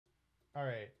All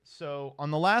right. So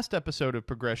on the last episode of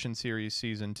Progression Series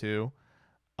Season 2,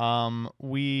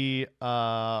 we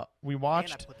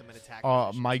watched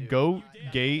my goat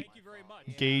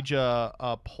Gage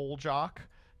pole jock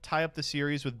tie up the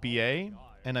series with BA,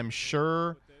 and I'm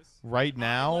sure right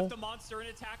now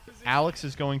Alex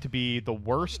is going to be the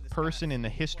worst person in the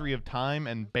history of time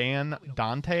and ban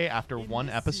Dante after one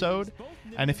episode.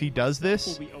 And if he does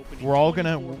this, we're all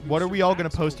gonna what are we all gonna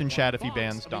post in chat if he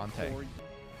bans Dante?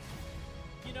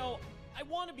 You know, I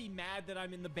want to be mad that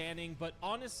I'm in the banning, but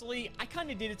honestly, I kind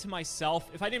of did it to myself.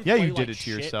 If I didn't play you did like it to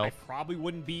shit, yourself. I probably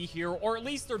wouldn't be here, or at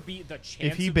least there'd be the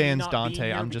chance If he of me bans not Dante, being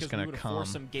here I'm just because gonna we would've come.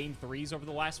 forced some game 3s over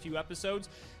the last few episodes.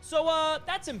 So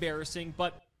that's embarrassing,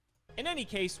 but in any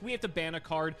case, we have to ban a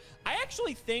card. I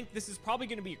actually think this is probably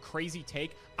going to be a crazy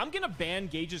take. I'm going to ban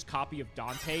Gage's copy of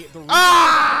Dante. The reason is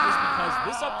because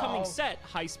this upcoming set,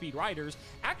 High Speed Riders,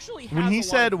 actually has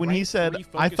when he said,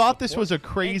 I thought this was a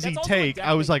crazy take,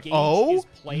 I was like, oh,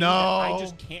 no. I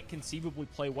just can't conceivably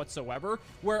play whatsoever,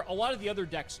 where a lot of the other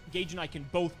decks, Gage and I can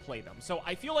both play them. So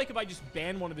I feel like if I just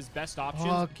ban one of his best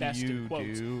options, best in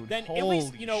quotes, then at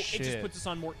least, you know, it just puts us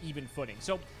on more even footing.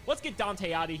 So let's get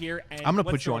Dante out of here. And I'm going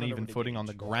to put you on even footing on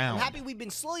the ground. I'm happy we've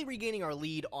been slowly regaining our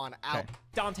lead on out. Okay.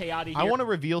 Dante out of here. I want to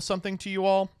reveal something to you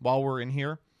all while we're in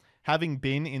here. Having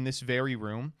been in this very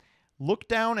room, look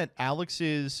down at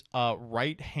Alex's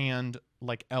right hand,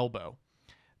 like elbow.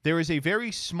 There is a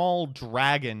very small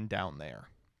dragon down there.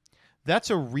 That's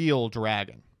a real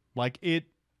dragon. Like, it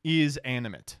is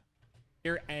animate.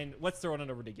 Here, and let's throw it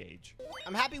over to Gage.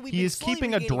 I'm happy we've He been is slowly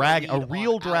keeping a regaining our lead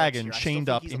real on dragon Alex here. chained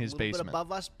I still up think in he's his a little bit basement.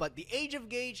 above us, but the age of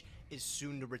Gage is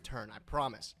soon to return, I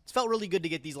promise. It's felt really good to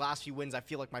get these last few wins. I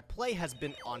feel like my play has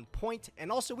been on point,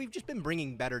 and also we've just been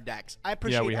bringing better decks. I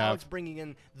appreciate Alex bringing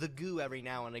in the goo every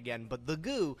now and again, but the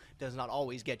goo does not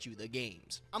always get you the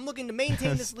games. I'm looking to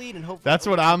maintain this lead and hopefully That's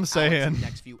what I'm saying. in the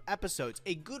next few episodes.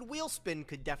 A good wheel spin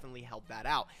could definitely help that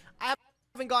out. I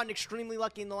haven't gotten extremely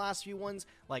lucky in the last few ones,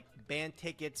 like band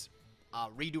tickets,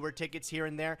 redoer tickets here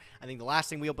and there. I think the last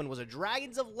thing we opened was a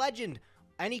Dragons of Legend.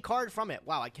 Any card from it.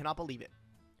 Wow, I cannot believe it.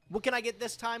 What can I get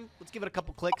this time? Let's give it a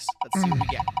couple clicks. Let's see what we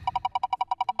get.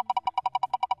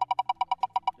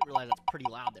 I realize that's pretty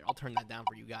loud there. I'll turn that down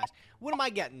for you guys. What am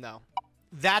I getting, though?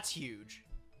 That's huge.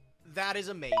 That is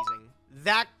amazing.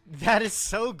 That is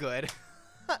so good.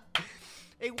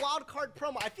 A wild card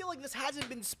promo. I feel like this hasn't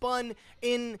been spun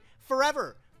in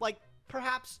forever. Like,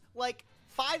 perhaps, like,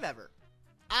 5 ever.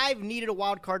 I've needed a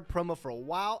wild card promo for a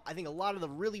while. I think a lot of the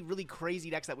really, really crazy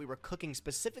decks that we were cooking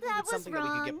specifically with something that we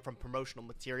could get from promotional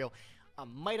material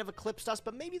might have eclipsed us,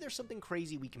 but maybe there's something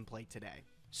crazy we can play today.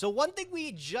 So one thing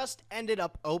we just ended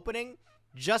up opening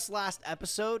just last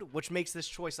episode, which makes this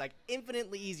choice like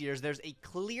infinitely easier, is there's a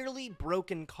clearly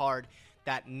broken card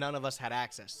that none of us had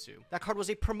access to. That card was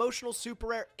a promotional super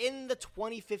rare in the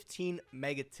 2015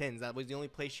 Mega Tins. That was the only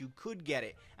place you could get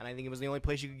it, and I think it was the only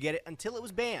place you could get it until it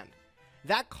was banned.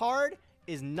 That card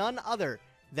is none other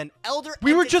than Elder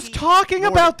We were just talking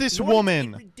about this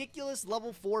woman. A ridiculous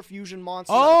level 4 fusion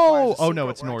monster. Oh no,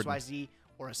 it's Norden.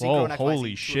 Or a oh,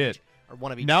 holy shit. Or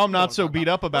one of each. Now I'm not so beat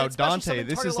up about Dante.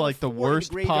 This is like the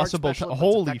worst possible.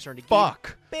 Holy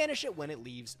fuck. Banish it when it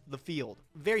leaves the field.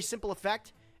 Very simple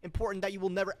effect. Important that you will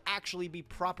never actually be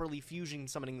properly fusion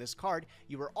summoning this card.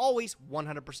 You are always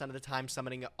 100% of the time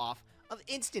summoning it off of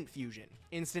instant fusion.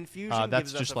 Instant fusion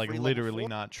that's gives just us a like free literally level 4.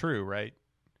 not true, right?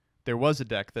 There was a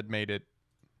deck that made it.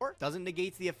 Doesn't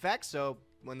negate the effect, so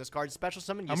when this card's special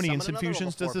summon, you How many summon instant another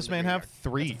fusions level does 4 this from the man have? graveyard.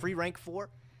 3. That's a free rank 4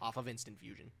 off of instant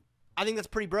fusion. I think that's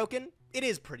pretty broken. It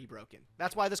is pretty broken.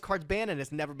 That's why this card's banned and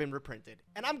it's never been reprinted.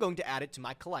 And I'm going to add it to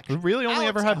my collection. We really only Alex,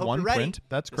 ever I had hope one you're ready. print.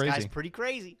 That's This crazy. guy's pretty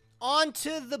crazy. On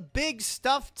to the big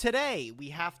stuff today. We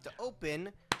have to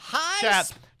open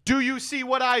Chat, do you see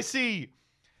what I see?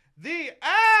 The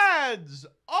ads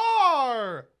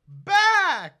are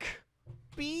back.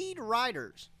 Speed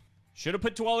Riders. Should have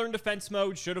put Dweller in defense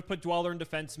mode. Should have put Dweller in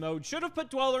defense mode. Should have put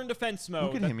Dweller in defense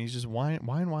mode. Look at him. He's just whine.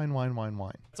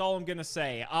 That's all I'm going to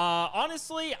say.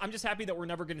 Honestly, I'm just happy that we're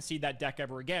never going to see that deck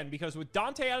ever again, because with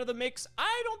Dante out of the mix,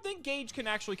 I don't think Gage can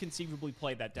actually conceivably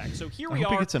play that deck. So here we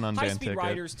are, High-Speed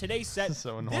Riders, today's set. This is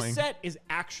so annoying. This set is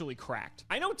actually cracked.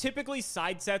 I know typically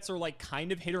side sets are like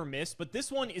kind of hit or miss, but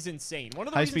this one is insane. One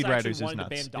of the reasons I actually wanted to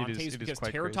ban Dante is because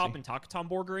Terratop and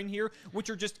Takatomborg are in here, which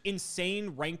are just insane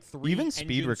rank 3 even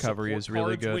speed recovery recovery is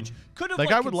really cards, good. Which could have,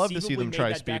 like I would love to see them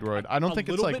try Speedroid. I don't think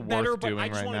it's like better, worth but doing I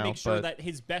just right want to now. make sure that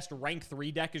his best rank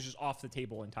 3 deck is just off the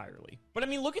table entirely. But I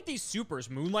mean, look at these supers: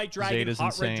 Moonlight Dragon, Zeta's Hot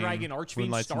insane. Red Dragon, Archfiend,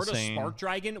 Moonlight's Stardust, insane. Spark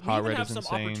Dragon. We Hot even Red have is some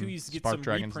insane. opportunities to get Spark some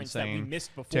Dragon's reprints that we insane.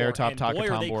 missed before. Terratop, And boy,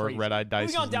 are they Takatombo, crazy. Red Eye Dice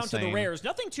Moving on is down to the insane. rares,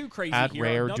 nothing too crazy At here.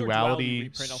 rare, Another Duality,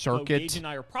 reprint, although Circuit, Gage and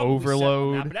I are probably set on that.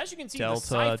 Overload, But as you can see, the Delta,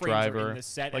 Psy frames are Driver. in this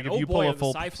set, Like and if you oh pull boy, a the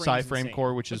full Psy frame Psy is frame insane.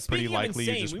 core, which But is pretty speaking of likely, you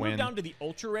insane, just we win. move down to the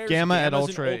ultra rares. Gamma at Gamma's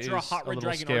Ultra an Ultra, is Hot a Red little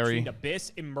Dragon, scary. Archfiend,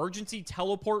 Abyss, Emergency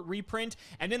Teleport reprint,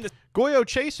 and then the Goyo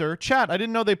Chaser, chat. I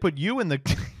didn't know they put you in the.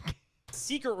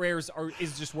 secret rares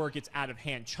is just where it gets out of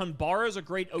hand. Chunbara is a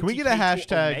great OTK. Can we get a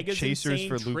hashtag Omega's chasers insane,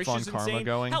 for Luke Trish Von is Karma insane.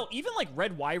 going? Hell, even like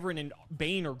Red Wyvern and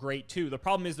Bane are great too. The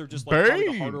problem is they're just like probably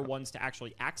the Bane! harder ones to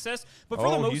actually access. But for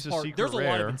Oh, the he's most a part, secret there's a lot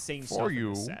of rare insane for stuff in you.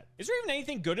 this set. Is there even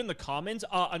anything good in the commons?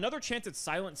 Another chance at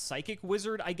Silent Psychic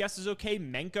Wizard, I guess, is okay.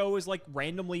 Menko is like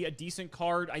randomly a decent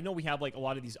card. I know we have like a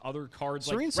lot of these other cards.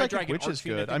 Serene like Psychic Red Dragon Witch is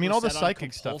Archfiend, good. think I mean, we're all the set on.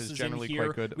 psychic stuff is Compulse in generally here.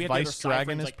 quite good. We have the other Vice Psy Dragon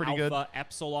frames is like pretty Alpha,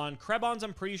 Epsilon, Krebons.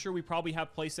 I'm pretty sure we probably have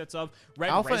playsets of. Red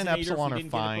Alpha and Resonator, Epsilon if we are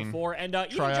didn't get it fine. before, and even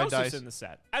Triad Joseph's dice. in the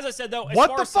set. As I said though, as What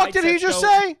far the as fuck side did he sets just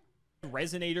go, say?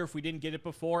 Resonator if we didn't get it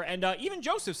before, and even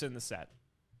Joseph's in the set.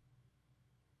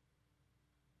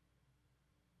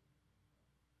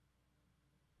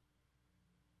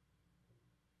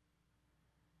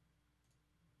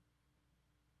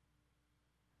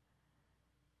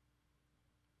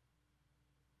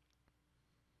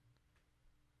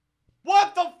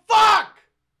 What the fuck?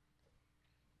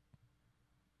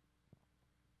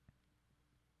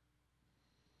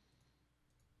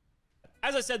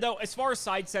 As I said, though, as far as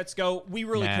side sets go, we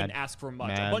really couldn't ask for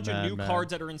much. A bunch of new cards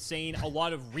that are insane, a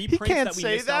lot of reprints that we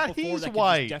missed out before that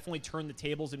can just definitely turn the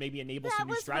tables and maybe enable some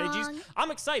new strategies. I'm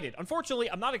excited. Unfortunately,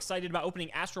 I'm not excited about opening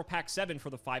Astral Pack 7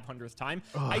 for the 500th time.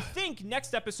 I think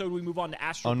next episode we move on to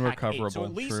Astral Pack 8. So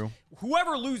at least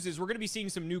whoever loses, we're going to be seeing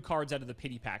some new cards out of the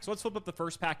pity pack. So let's flip up the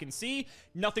first pack and see.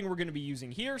 Nothing we're going to be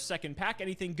using here. Second pack,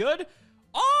 anything good?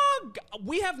 Oh,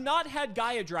 we have not had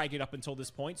Gaia Dragon up until this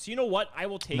point, so you know what? I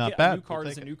will take it. A new card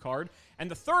is a new card.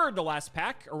 And the third to last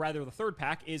pack, or rather the third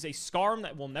pack, is a Skarm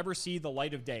that will never see the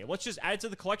light of day. Let's just add it to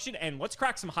the collection, and let's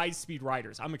crack some high-speed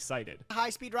riders. I'm excited.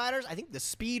 High-speed riders? I think the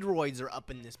Speedroids are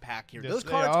up in this pack here. Yes, Those they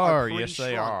cards are. pretty Yes,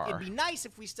 they strong. are. It'd be nice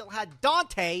if we still had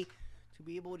Dante to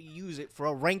be able to use it for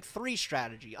a rank 3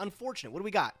 strategy. Unfortunate. What do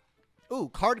we got? Ooh,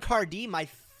 Card D, my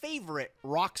favorite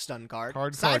rock stun card.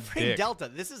 Cyframe Delta.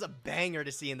 This is a banger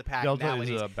to see in the pack nowadays.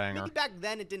 Delta is a banger. Maybe back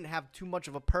then it didn't have too much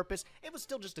of a purpose. It was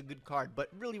still just a good card, but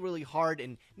really, really hard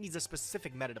and needs a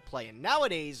specific meta to play. And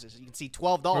nowadays, as you can see,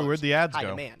 $12. Where'd the ads high go?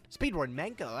 Demand. Speedroid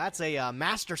Menko. That's a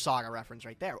Master Saga reference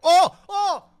right there. Oh!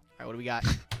 All right, what do we got?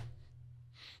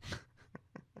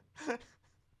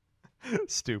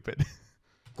 Stupid.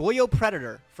 Goyo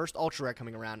Predator, first Ultra Rare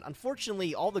coming around.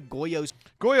 Unfortunately, all the Goyos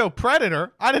Goyo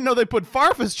Predator? I didn't know they put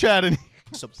Farfus chat in here.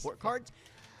 support cards,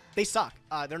 they suck.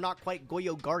 They're not quite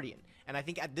Goyo Guardian. And I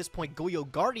think at this point, Goyo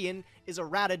Guardian is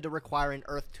errata to require an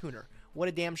Earth Tuner. What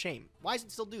a damn shame. Why does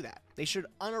it still do that? They should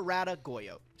unerrata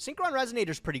Goyo. Synchron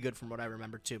Resonator's pretty good from what I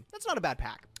remember, too. That's not a bad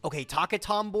pack. Okay, Taka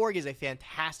Tomborg is a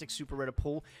fantastic super rare to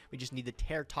pull. We just need the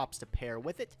Tear Tops to pair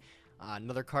with it.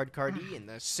 Another card D and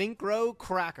the Synchro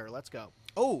Cracker. Let's go.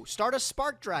 Oh, Stardust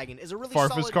Spark Dragon is a really Farfus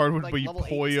solid card would like, be level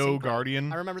 8 Poyo synchro.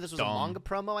 Guardian. I remember this was a manga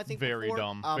promo, I think. Very before.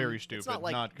 dumb. Very stupid. It's not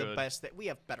like not the good. best. We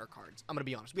have better cards. I'm going to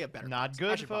be honest. We have better Not cards. I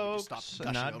good, should probably just folks. stop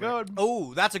gushing Not over it. good.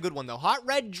 Oh, that's a good one, though. Hot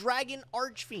Red Dragon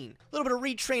Archfiend. A little bit of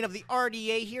retrain of the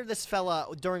RDA here. This fella,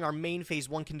 during our main phase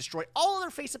 1, can destroy all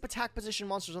other face-up attack position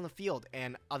monsters on the field.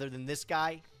 And other than this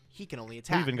guy, he can only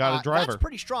attack. We even got a driver. That's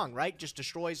pretty strong, right? Just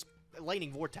destroys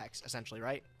lightning vortex, essentially,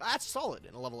 right? That's solid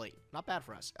in a level 8. Not bad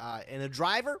for us. And a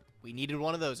driver, we needed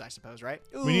one of those, I suppose, right?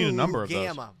 Ooh, we need a number of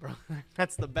Gamma, bro.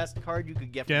 That's the best card you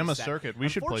could get from Gamma this set. Circuit. We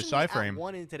should play Unfortunately, Psyframe. at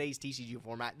 1 in today's TCG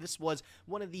format, this was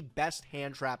one of the best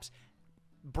hand traps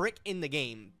brick in the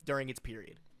game during its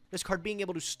period. This card being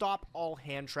able to stop all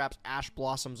hand traps, Ash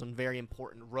Blossoms on very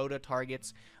important Rhoda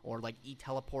targets, or like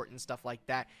E-Teleport and stuff like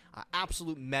that.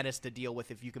 Absolute menace to deal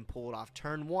with if you can pull it off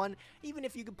turn 1. Even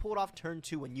if you can pull it off turn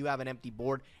 2 when you have an empty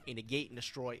board, a negate and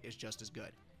destroy is just as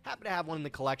good. Happy to have one in the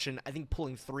collection. I think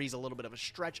pulling 3 is a little bit of a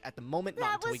stretch at the moment,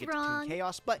 not until we get to Toon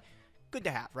Chaos, but good to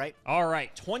have, right? All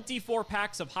right, 24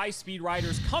 packs of high-speed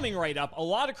riders coming right up. A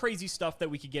lot of crazy stuff that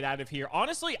we could get out of here.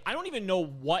 Honestly, I don't even know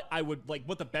what I would like,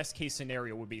 what the best case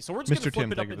scenario would be. So we're just going to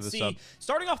flip it up and see.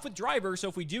 Starting off with driver, so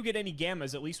if we do get any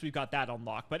gammas, at least we've got that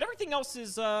unlocked. But everything else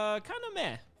is kind of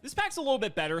meh. This pack's a little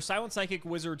bit better. Silent Psychic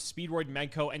Wizard, Speedroid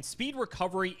Menko, and Speed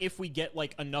Recovery, if we get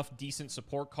like enough decent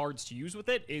support cards to use with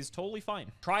it, is totally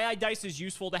fine. Tri-Eye Dice is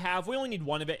useful to have. We only need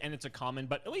one of it, and it's a common,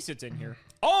 but at least it's in here.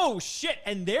 Oh, shit,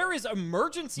 and there is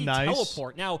Emergency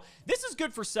Teleport. Now, this is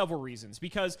good for several reasons,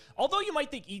 because although you might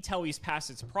think E-Telly's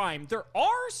past its prime, there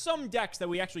are some decks that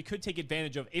we actually could take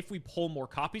advantage of if we pull more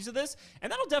copies of this,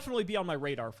 and that'll definitely be on my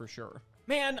radar for sure.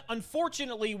 Man,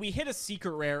 unfortunately, we hit a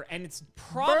secret rare, and it's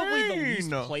probably the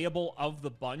least playable of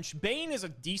the bunch. Bane is a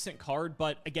decent card,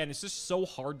 but again, it's just so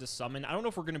hard to summon. I don't know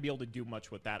if we're going to be able to do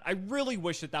much with that. I really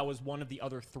wish that that was one of the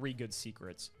other 3 good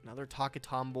secrets. Another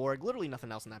Takatomborg. Literally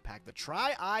nothing else in that pack. The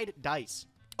Tri-Eyed Dice.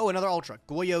 Oh, another Ultra.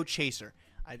 Yugioh Chaser.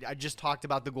 I just talked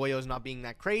about the Goyos not being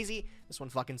that crazy. This one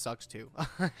fucking sucks, too.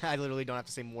 I literally don't have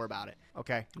to say more about it.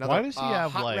 Okay. Another, why does he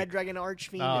have, Hot like... Red Dragon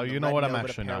Archfiend. Oh, you know what? I'm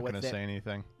actually not going to say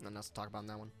anything. Nothing else to talk about on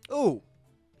that one. Ooh.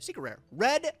 Secret rare.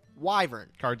 Red Wyvern.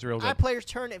 Card's real good. On a player's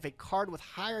turn, if a card with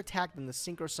higher attack than the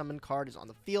Synchro Summon card is on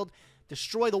the field,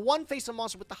 destroy the one face-up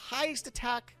monster with the highest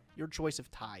attack, your choice of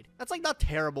tied. That's, like, not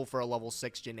terrible for a level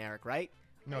 6 generic, right?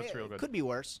 No, it's real good. Could be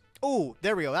worse. Ooh,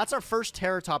 there we go. That's our first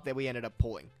Terror Top that we ended up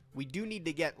pulling. We do need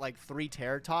to get, like, 3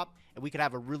 Terror Top, and we could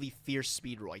have a really fierce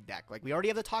Speedroid deck. Like, we already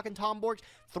have the Talking Tomborgs.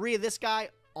 3 of this guy,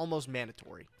 almost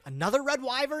mandatory. Another Red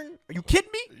Wyvern? Are you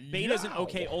kidding me? Beta's an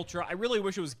okay Ultra. I really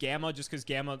wish it was Gamma, just because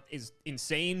Gamma is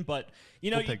insane, but, you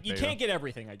know, you can't get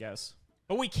everything, I guess.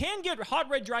 But we can get Hot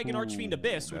Red Dragon Archfiend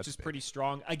Abyss, which is pretty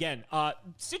strong. Again,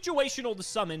 situational to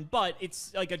summon, but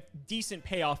it's like a decent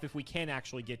payoff if we can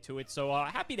actually get to it. So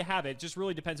happy to have it. Just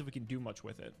really depends if we can do much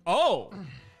with it. Oh!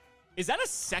 Is that a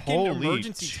second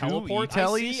emergency teleport?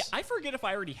 I forget if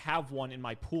I already have one in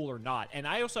my pool or not. And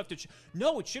I also have to...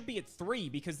 No, it should be at 3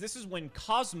 because this is when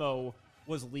Cosmo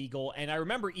was legal. And I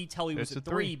remember E-Telly was at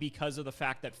 3 because of the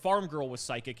fact that Farm Girl was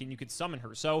psychic and you could summon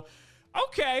her. So...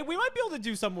 Okay, we might be able to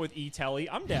do something with E-Telly.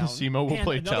 I'm down. Simo will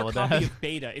play another copy of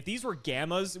Beta. If these were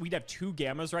Gammas, we'd have 2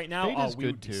 Gammas right now. Beta's we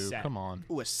good would be too. set. Come on.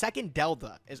 Ooh, a second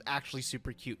Delta is actually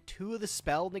super cute. 2 of the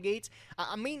spell negates.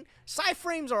 I mean,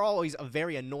 Psy-Frames are always a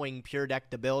very annoying pure deck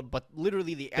to build, but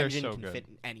literally the engine can fit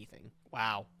in anything.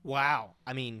 Wow. Wow.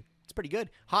 I mean... It's pretty good.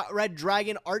 Hot Red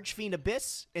Dragon Archfiend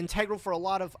Abyss. Integral for a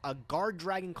lot of Guard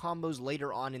Dragon combos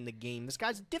later on in the game. This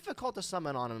guy's difficult to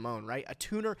summon on his own, right? A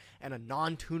tuner and a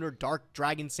non-tuner Dark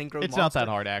Dragon Synchro It's monster. not that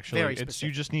hard, actually.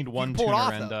 You just need one tuner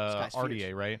and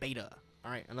RDA, right? Beta.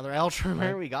 All right, another Ultra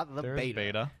rare. We got the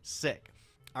Beta. Sick.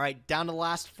 All right, down to the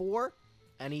last 4.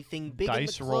 Anything big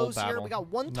Dice in the close roll here? battle. We got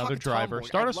one Another driver.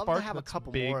 Start a Spark. To have a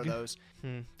couple big. more of those.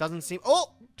 Doesn't seem...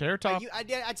 Oh! Terror Top.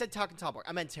 I said Talking Tomborg.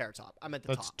 I meant Terror Top. I meant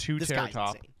the top. That's 2 Terror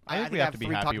Top. I think we have to be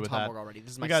happy with that. Already.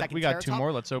 This is my second we got 2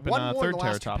 more. Let's open a third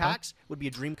Terror Top. Packs would be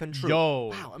a dream come true.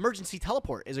 Yo. Wow, Emergency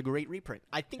Teleport is a great reprint.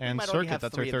 I think we And might already have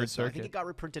that's 3 our of this. third I think circuit. it got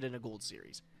reprinted in a gold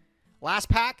series. Last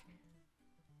pack.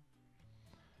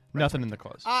 Nothing in the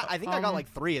close. I think I got like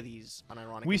 3 of these.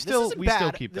 Unironically. We still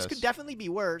keep this. This could definitely be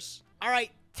worse. All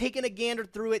right, taking a gander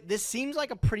through it. This seems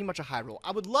like a pretty much a high roll. I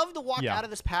would love to walk out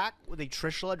of this pack with a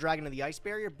Trishula, Dragon of the Ice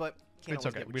Barrier, but can't it's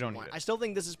always okay. get what We you don't want. need it. I still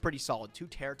think this is pretty solid. 2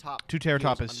 Terror Top. 2 Terror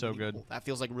Top is so good. That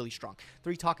feels like really strong.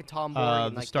 3 Talking Tomborg.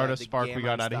 And the like Stardust Spark we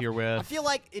got out of here with. I feel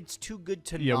like it's too good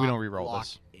to we not don't reroll lock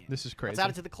this. in. This is crazy. Let's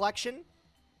add it to the collection.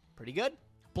 Pretty good.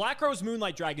 Black Rose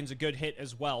Moonlight Dragon's a good hit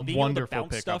as well. Being Wonderful able to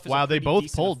bounce pickup. stuff is Wow, a they pretty both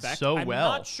decent pulled effect. so I'm well.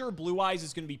 not sure Blue Eyes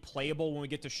is going to be playable when we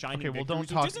get to Shining Okay, well, Victories,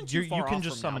 don't talk. which isn't too You far can off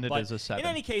just from summon now, it but as a 7. In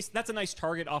any case, that's a nice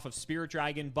target off of Spirit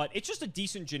Dragon, but it's just a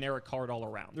decent generic card all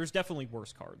around. There's definitely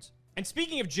worse cards. And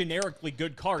speaking of generically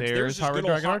good cards, there's just good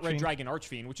old Hot Red Dragon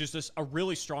Archfiend, which is just a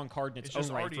really strong card in its own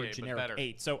right for a generic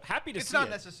 8. So happy to see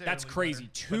it. That's crazy.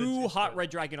 2 Hot Red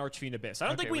Dragon Archfiend Abyss. I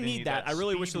don't think we need that. I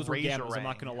really wish those were Gammas, I'm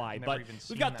not going to lie. But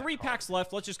we've got 3 packs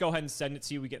left. Let's just go ahead and send it,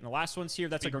 see what we get in the last ones here.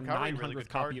 That's like our 900th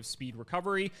copy of Speed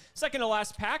Recovery. Second to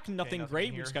last pack, nothing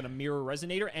great. We just got a Mirror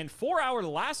Resonator. And for our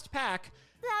last pack,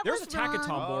 there's a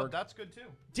Takatomborg. Oh, that's good too.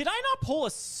 Did I not pull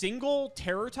a single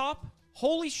Terror Top?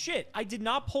 Holy shit, I did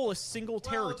not pull a single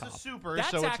Terror Top. It's a super, That's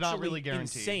so it's not really actually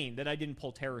guaranteed. insane that I didn't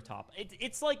pull Terror Top.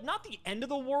 It's like not the end of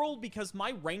the world because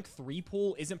my rank 3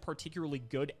 pool isn't particularly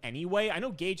good anyway. I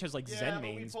know Gage has like Zen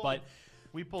mains, but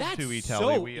we pulled that's 2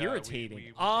 so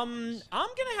irritating. I'm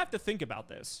gonna have to think about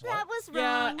this. That was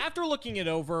Yeah, wrong. after looking it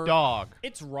over,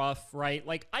 it's rough, right?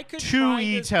 Like I could 2 try to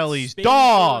E-Tellys, spin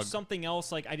dog. for something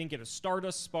else. Like I didn't get a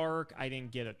Stardust Spark, I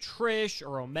didn't get a Trish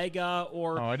or Omega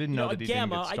or I didn't know a that he didn't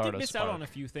Gamma. get I Stardust did miss Spark. out on a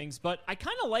few things, but I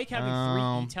kind of like having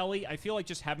 3 E-Telly. I feel like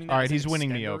just having that. All right, as an he's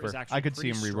winning me extender over. is actually I could see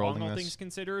him pretty rerolling strong, all this. things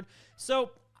considered.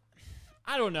 So.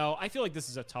 I don't know. I feel like this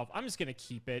is a tough. I'm just gonna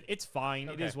keep it. It's fine.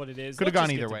 It is what it is. Could have Let's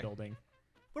gone just either get to way. Building.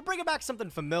 We're bringing back something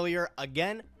familiar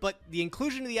again, but the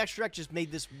inclusion of the extra deck just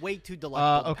made this way too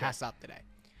delightful to pass up today.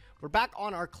 We're back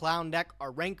on our clown deck,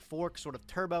 our rank 4 sort of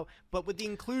turbo, but with the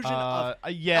inclusion of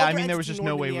yeah, I mean, there was Entity just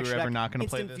no Norton way in we the were extra ever deck, not going to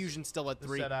play Instant this. Fusion still at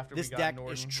 3. After This we got deck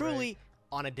Norton, is truly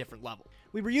on a different level.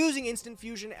 We were using Instant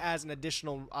Fusion as an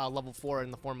additional level 4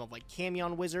 in the form of like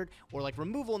Camion Wizard, or like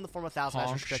removal in the form of Thousand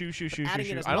Azure Strict. Adding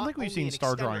it as I don't not think we've only seen an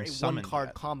Star extender, Drawing a summoned one-card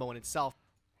yet. combo in itself.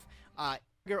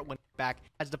 Garrett went back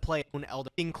as to play own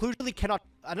Elder. Inclusion cannot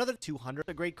another 200,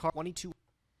 a great card, 22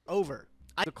 over.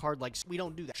 I have a card like we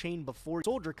don't do that. Chain before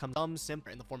Soldier comes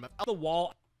simple in the form of The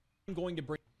wall. I'm going to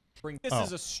bring. This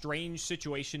is a strange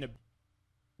situation to.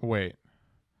 Wait.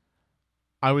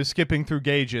 I was skipping through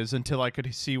Gage's until I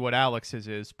could see what Alex's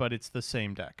is, but it's the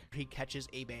same deck. He catches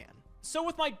a ban. So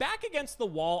with my back against the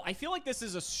wall, I feel like this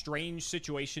is a strange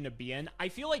situation to be in. I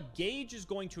feel like Gage is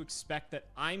going to expect that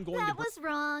I'm going to. That was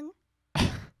wrong.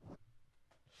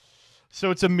 So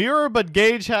it's a mirror, but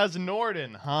Gage has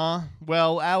Norton, huh?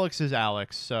 Well, Alex is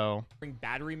Alex, so... Bring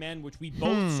Battery Man, which we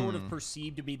both sort of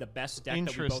perceive to be the best deck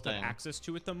that we both have access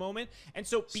to at the moment. And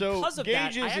so because of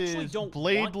that, I actually don't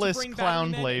want to bring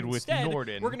Clown Battery Blade Man. with Instead,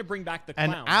 Norton. we're going to bring back the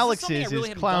Clowns. And Alex's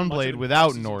is Clown Blade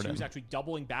without Norton. Who's actually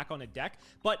doubling back on a deck.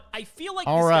 But I feel like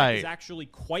All this right. deck is actually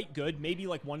quite good. Maybe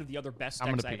like one of the other best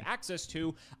decks I have access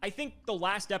to. I think the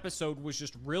last episode was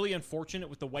just really unfortunate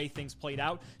with the way things played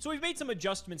out. So we've made some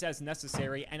adjustments as necessary.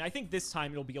 And I think this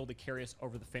time it'll be able to carry us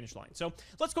over the finish line. So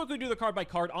let's quickly do the card by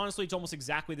card. Honestly, it's almost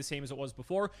exactly the same as it was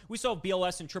before. We saw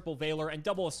BLS and Triple Valor and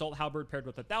Double Assault Halberd paired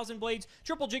with 1,000 Blades,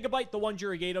 Triple Gigabyte, the one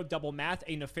Yugioh, Double Math,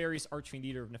 a Nefarious Archfiend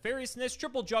Eater of Nefariousness,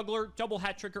 Triple Juggler, Double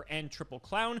Hat Tricker, and Triple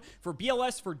Clown. For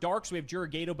BLS, for Darks, we have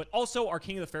Yugioh, but also our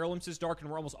King of the Fairlimps is Dark,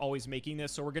 and we're almost always making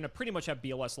this, so we're going to pretty much have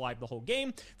BLS live the whole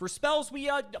game. For spells,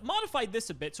 we modified this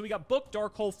a bit, so we got Book,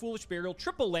 Dark Hole, Foolish Burial,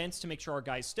 Triple Lance to make sure our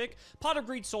guys stick, Pot of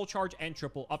Greed, Soul Charge, and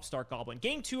Triple Upstart Goblin.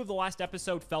 Game 2 of the last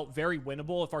episode felt very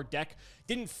winnable. If our deck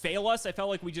didn't fail us, I felt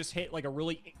like we just hit like a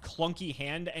really clunky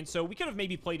hand, and so we could have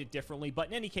maybe played it differently, but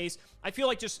in any case, I feel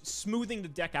like just smoothing the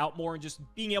deck out more and just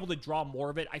being able to draw more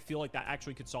of it, I feel like that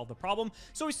actually could solve the problem.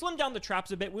 So we slimmed down the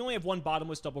traps a bit. We only have one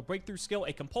bottomless double breakthrough skill,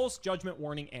 a Compulse, Judgment,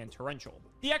 Warning, and Torrential.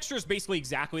 The extra is basically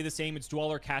exactly the same. It's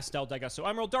Dweller, Castel, Daigasso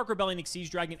Emerald, Dark Rebellion, Siege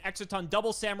Dragon, Exciton,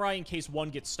 Double Samurai. In case one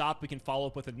gets stopped, we can follow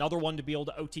up with another one to be able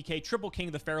to OTK, Triple King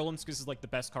of the Fairlimps, because this is like the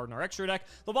best card in our extra deck,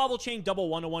 Lavable Chain, Double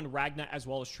 101, Ragna, as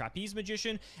well as Trapeze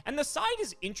Magician. And the side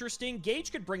is interesting.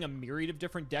 Gage could bring a myriad of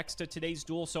different decks to today's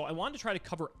duel, so I wanted to try to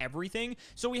cover everything.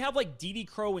 So we have like DD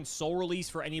Crow and Soul Release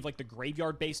for any of like the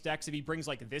graveyard-based decks. If he brings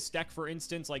like this deck, for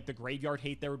instance, like the Graveyard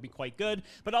Hate there would be quite good,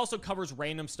 but also covers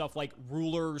random stuff like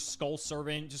Ruler, Skull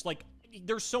Servant, just like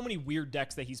there's so many weird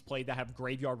decks that he's played that have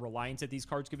graveyard reliance that these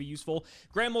cards could be useful.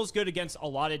 Granmel's good against a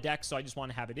lot of decks, so I just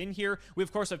want to have it in here. We,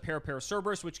 of course, have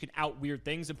Cerberus, which can out weird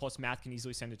things, and plus Math can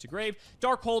easily send it to grave.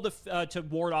 Darkhold to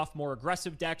ward off more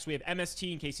aggressive decks. We have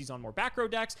MST in case he's on more back row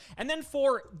decks. And then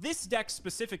for this deck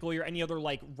specifically, or any other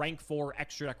like rank 4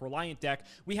 extra deck reliant deck,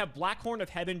 we have Blackhorn of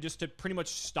Heaven just to pretty much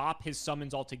stop his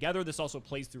summons altogether. This also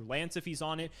plays through Lance if he's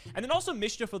on it. And then also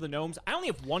Mischief of the Gnomes. I only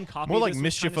have one copy of like this,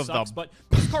 Mischief of sucks, the... but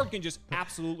this card can just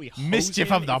absolutely hose Mischief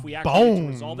him of the if we actually get to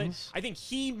Bones. resolve it. I think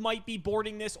he might be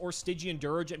boarding this or Stygian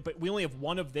Dirge, but we only have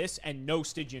one of this and no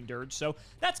Stygian Dirge, so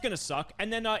that's gonna suck.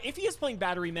 And then if he is playing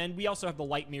Battery Men, we also have the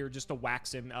Light Mirror just to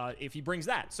wax him if he brings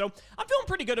that. So I'm feeling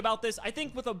pretty good about this. I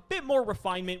think with a bit more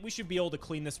refinement, we should be able to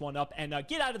clean this one up and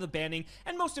get out of the banning,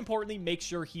 and most importantly, make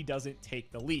sure he doesn't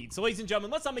take the lead. So ladies and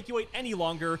gentlemen, let's not make you wait any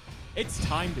longer. It's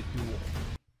time to duel.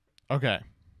 Okay.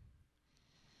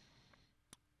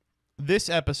 This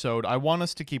episode, I want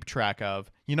us to keep track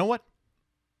of... You know what?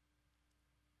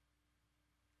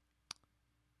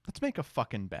 Let's make a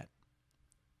fucking bet.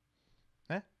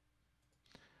 Eh?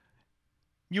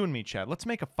 You and me, Chad. Let's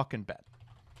make a fucking bet.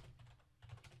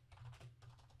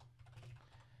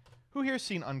 Who here's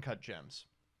seen Uncut Gems?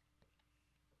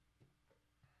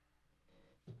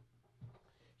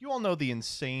 You all know the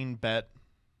insane bet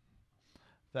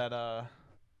that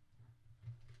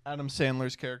Adam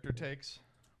Sandler's character takes?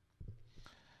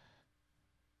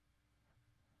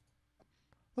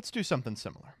 Let's do something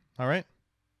similar, all right?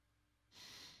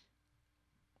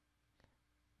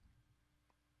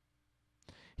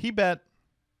 He bet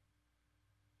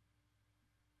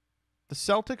the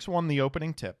Celtics won the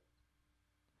opening tip.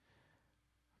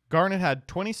 Garnett had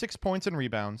 26 points and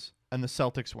rebounds, and the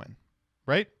Celtics win,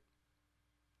 right?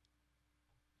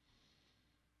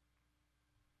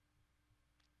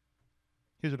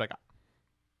 Here's what I got.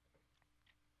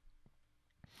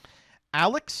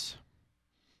 Alex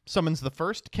summons the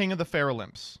first King of the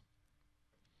Fairlimps.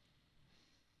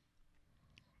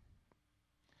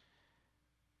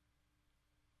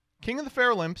 King of the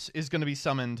Fair Limps is going to be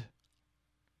summoned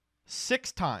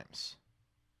 6 times.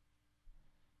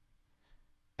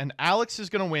 And Alex is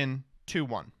going to win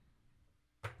 2-1.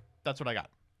 That's what I got.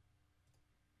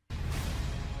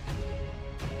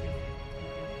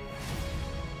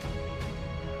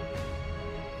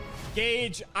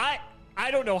 Gage, I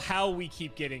don't know how we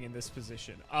keep getting in this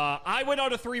position. I went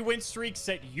on a 3-win streak,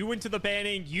 sent you into the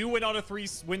banning. You went on a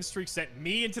 3-win streak, sent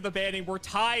me into the banning. We're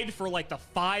tied for like the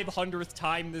 500th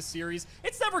time this series.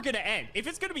 It's never going to end. If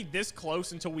it's going to be this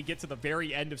close until we get to the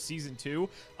very end of season 2,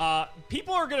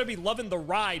 people are going to be loving the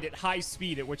ride at high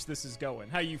speed at which this is going.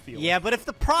 How you feel? Yeah, but if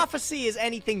the prophecy is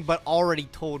anything but already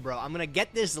told, bro, I'm going to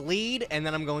get this lead, and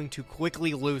then I'm going to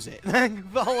quickly lose it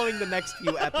following the next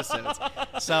few episodes.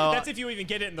 So that's if you even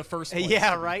get it in the first place.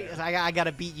 Yeah, right? I got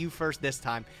to beat you first this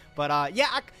time. But,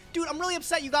 yeah, dude, I'm really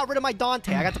upset you got rid of my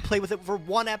Dante. I got to play with it for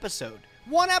 1 episode.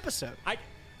 1 episode.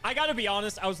 I gotta be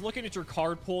honest, I was looking at your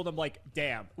card pool and I'm like,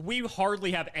 damn, we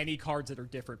hardly have any cards that are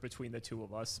different between the two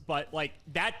of us. But, like,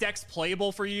 that deck's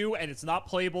playable for you and it's not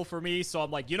playable for me. So I'm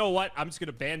like, you know what? I'm just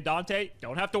gonna ban Dante.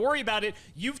 Don't have to worry about it.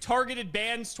 You've targeted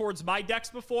bans towards my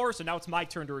decks before, so now it's my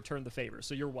turn to return the favor.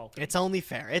 So you're welcome. It's only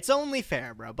fair. It's only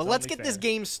fair, bro. But let's get this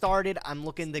game started. I'm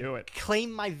looking to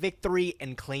claim my victory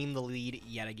and claim the lead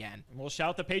yet again. And we'll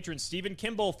shout the patrons. Stephen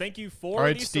Kimball, thank you for All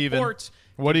right, the Steven. support.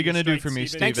 What are you going to do for me,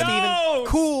 Steven? Thanks, Steven. No,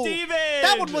 cool. Steven!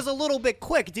 That one was a little bit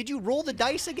quick. Did you roll the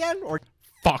dice again? Or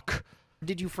fuck.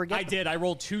 Did you forget? I did. I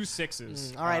rolled 2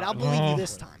 6s. All right, I'll believe you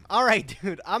this time. All right,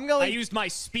 dude. I'm going. I used my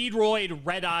Speedroid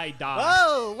Red Eye die.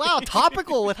 Oh, wow.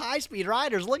 Topical with high-speed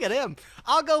riders. Look at him.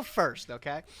 I'll go first,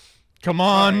 okay? Come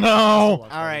on, no.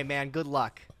 All right, man. Good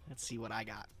luck. Let's see what I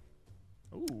got.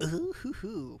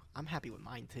 Ooh. I'm happy with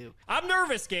mine, too. I'm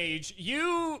nervous, Gage.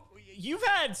 You've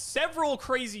had several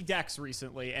crazy decks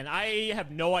recently, and I have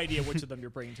no idea which of them you're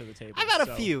bringing to the table. I've had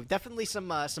a few. Definitely some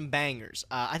bangers.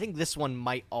 I think this one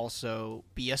might also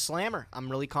be a slammer. I'm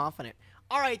really confident.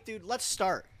 All right, dude, let's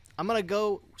start. I'm going to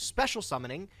go special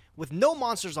summoning with no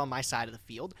monsters on my side of the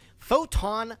field.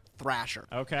 Photon Thrasher.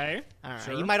 Okay. All right.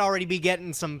 Sure. You might already be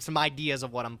getting some ideas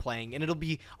of what I'm playing, and it'll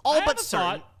be all but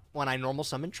certain when I normal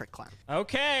summon Trick Clown.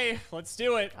 Okay, let's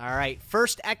do it. All right,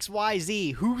 first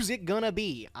XYZ. Who's it gonna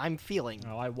be? I'm feeling.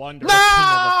 Oh, I wonder.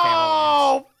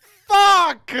 No!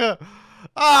 Fuck!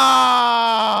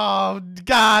 Oh,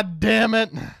 god damn it.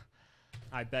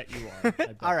 I bet you are.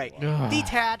 All right,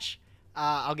 detach.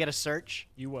 I'll get a search.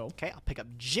 You will. Okay, I'll pick up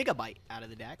Gigabyte out of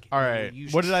the deck. All right.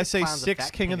 What did I say?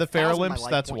 6 King of the Fair Limps?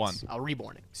 That's 1. I'll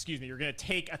reborn it. Excuse me. You're going to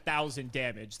take 1,000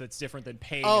 damage. That's different than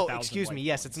paying 1,000 excuse me. life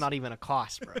Yes, points. it's not even a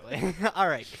cost, bro. All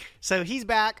right. So he's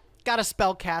back. Got a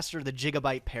Spellcaster. The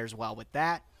Gigabyte pairs well with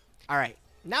that. All right.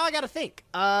 Now I got to think.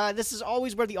 This is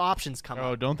always where the options come up.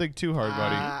 Oh, don't think too hard,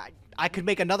 buddy. I could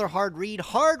make another hard read.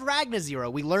 Hard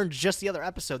Ragnazero. We learned just the other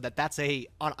episode that that's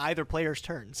on either player's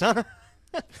turns.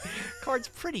 Card's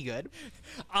pretty good.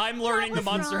 I'm learning the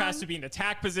monster has to be in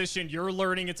attack position. You're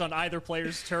learning it's on either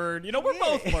player's turn. You know, we're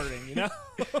both learning, you know?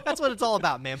 That's what it's all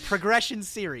about, man. Progression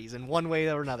series in one way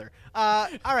or another. All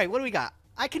right, what do we got?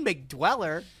 I can make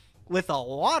Dweller with a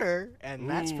water, and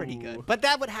that's pretty good. But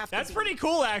that would have to That's pretty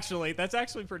cool, actually. That's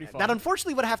actually pretty fun. That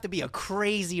unfortunately would have to be a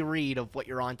crazy read of what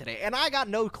you're on today. And I got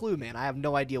no clue, man. I have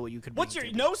no idea what you could What's bring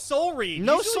your to no soul read?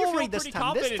 No Usually soul you read feel this pretty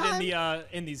time. This confident time?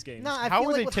 in these games. No, I How feel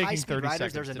are like they with taking high-speed 30 riders,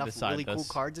 seconds there's to enough decide really cool this?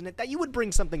 cards in it that you would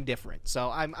bring something different.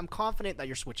 So I'm confident that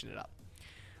you're switching it up.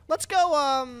 Let's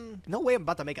go. No way I'm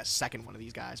about to make a second one of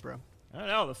these guys, bro. I don't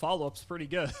know. The follow-up's pretty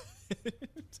good.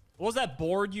 What was that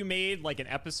board you made like an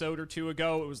episode or 2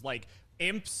 ago? It was like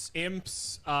Imps,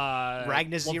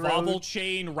 Ragnazero, Laval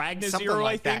Chain, Ragnazero, like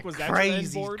I think. that. Was that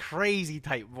crazy, your board? crazy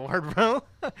type board, bro.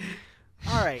 All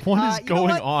right. What is you know going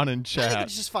what? on in I think chat?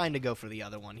 it's just fine to go for the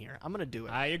other one here. I'm gonna do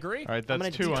it. I agree. All right, I'm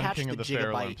that's gonna 2 on detach King the of the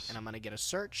Fair Gigabyte, Limps. and I'm gonna get a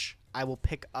search. I will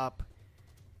pick up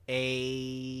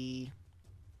a.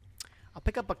 I'll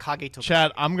pick up a Kage Tokage.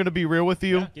 Chat, I'm going to be real with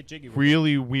you. Yeah, get jiggy with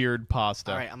Really weird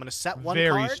pasta. All right, I'm gonna set one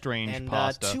Very card strange and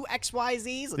pasta. 2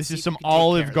 XYZs. Let's This see is if some you can take care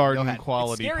Olive of them. Go Garden ahead.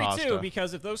 quality Scary pasta. too,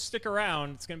 because if those stick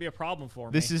around, it's gonna be a problem for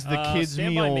me. This is the kids'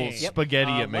 stand by meal me.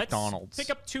 spaghetti at Let's McDonald's. Pick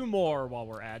up 2 more while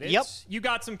we're at it. Yep. You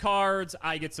got some cards.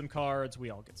 I get some cards. We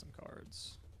all get some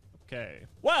cards. Okay.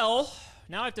 Well,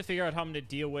 now I have to figure out how I'm gonna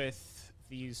deal with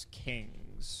these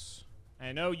kings.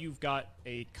 I know you've got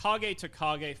a Kage to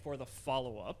Kage for the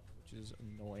follow-up, which is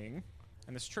annoying.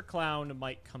 And this Trick Clown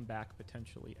might come back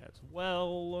potentially as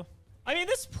well. I mean,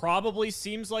 this probably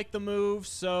seems like the move,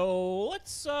 so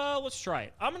let's try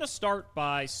it. I'm gonna start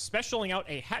by specialing out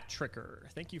a Hat Tricker.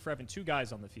 Thank you for having 2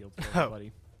 guys on the field, for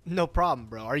everybody. No problem,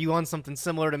 bro. Are you on something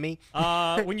similar to me?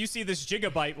 When you see this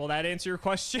gigabyte, will that answer your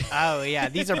question? Oh, yeah.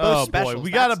 These are both specials. Boy,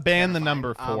 we got to That's ban the terrifying.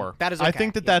 number 4. That is okay. I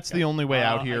think that's the only way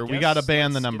out here. We got to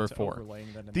ban the number 4.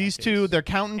 These two, they're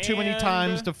counting too many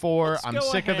times to 4. I'm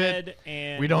sick of it.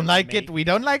 We don't like it. We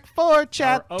don't like 4,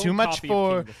 chat. Too much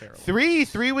 4.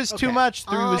 3 was too much.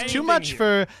 3 was too much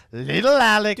for little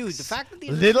Alex. Dude, the fact that these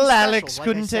little Alex specials, like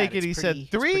couldn't I said, take it. He said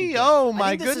 3. good. Oh, my I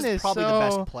think this goodness. is probably the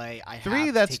best play I have.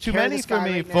 3, that's Take too care of many this for guy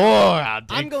me. right 4. now. I'll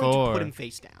take I'm going 4. to put him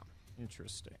face down.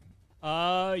 Interesting.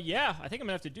 Yeah, I think I'm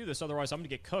gonna have to do this. Otherwise, I'm gonna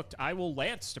get cooked. I will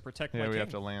lance to protect my Yeah, we king. have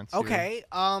to lance. Okay.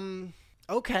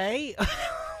 Okay.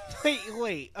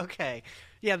 wait. Okay.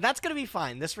 Yeah, that's gonna be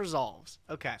fine. This resolves.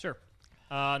 Okay. Sure.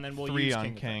 And then we'll 3 use on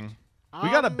king. king. We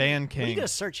got to ban What are you king. gonna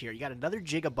search here? You got another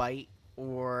gigabyte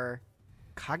or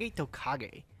Kage to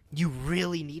Kage. You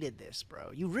really needed this,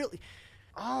 bro. You really.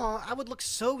 Oh, I would look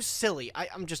so silly.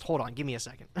 I'm just. Hold on. Give me a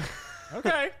second.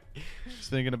 Okay. Just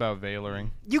thinking about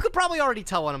valoring. You could probably already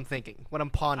tell what I'm thinking, what I'm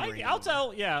pondering. I'll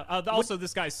tell. Yeah. Also,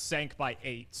 this guy sank by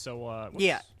 8. So.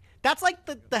 Yeah, that's like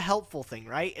the helpful thing,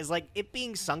 right? Is like it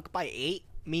being sunk by 8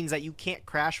 means that you can't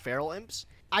crash feral imps.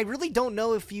 I really don't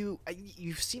know if you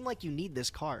seem like you need this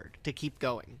card to keep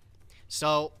going.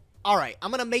 So, all right, I'm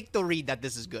gonna make the read that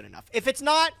this is good enough. If it's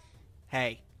not,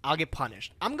 hey, I'll get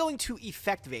punished. I'm going to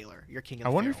effect Valor, your king of the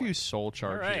I wonder if Feral you soul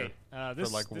charge All right. here.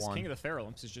 This like this 1. king of the feral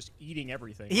imps is just eating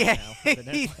everything. Yeah, Right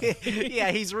now,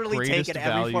 yeah, he's really Greatest taken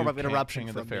every form of value interruption king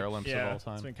of from the me. feral imps yeah, of all it's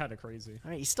time. been kind of crazy.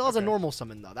 All right, he still has a normal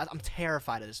summon though. I'm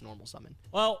terrified of this normal summon.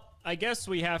 Well, I guess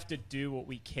we have to do what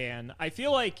we can. I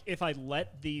feel like if I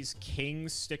let these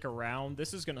kings stick around,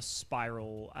 this is going to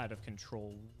spiral out of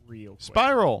control real quick.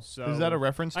 Spiral. So Is that a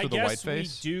reference to the white I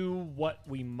face? guess we do what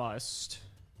we must.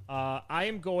 I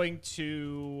am going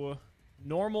to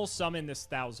normal summon this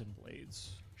 1,000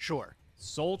 Blades. Sure.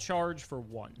 Soul charge for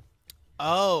 1.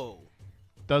 Oh.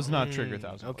 Does not trigger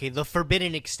 1,000. Okay, the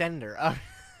forbidden extender.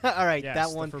 All right, Yes,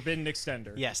 that one. the forbidden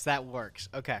extender. Yes, that works.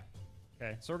 Okay.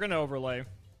 Okay, so we're going to overlay.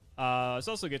 This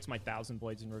also gets my 1,000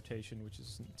 Blades in rotation, which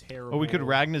is terrible. Oh, we could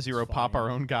Ragna Zero It's pop fine. our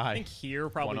own guy. I think here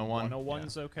probably 101.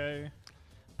 101's okay.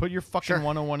 Put your fucking Sure.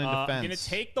 101 in defense. I'm going to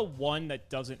take the one that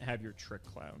doesn't have your Trick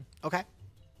Clown. Okay.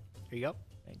 Here you go.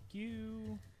 Thank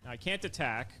you. Now, I can't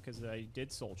attack because I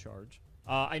did Soul Charge.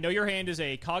 I know your hand is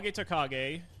a Kage to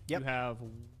Kage. Yep. You have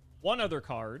one other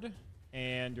card,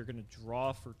 and you're going to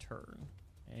draw for turn.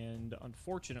 And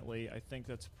unfortunately, I think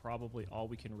that's probably all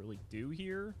we can really do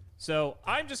here. So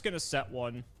I'm just going to set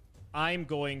one. I'm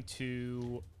going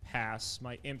to pass.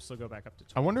 My imps will go back up to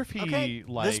 2. I wonder if he Okay,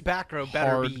 like this back row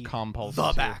better hard be compulses the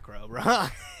here. back row, bro.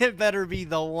 It better be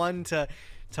the one to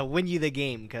win you the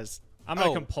game, because I'm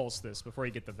going to compulse this before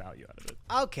you get the value out of it.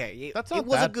 okay, That's it not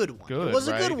was a that good one. good, it was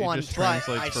a right? good It one, just but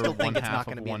translates I for still think it's one not half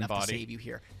going to of be one enough to body. save you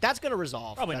here. That's going to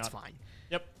resolve. Probably That's not. fine.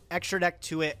 Yep. Extra deck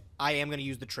to it. I am going to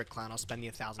use the Trick Clown. I'll spend the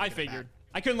 1,000. I figured.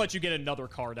 I couldn't let you get another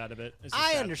card out of it. is the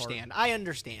I sad understand. part. I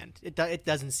understand. It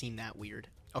doesn't seem that weird.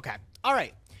 Okay. All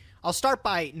right. I'll start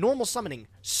by normal summoning.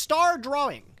 Star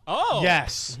drawing. Oh.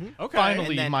 Yes. Okay. Finally,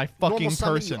 And then my normal fucking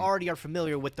summon, person. You already are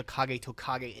familiar with the Kage to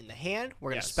Kage in the hand.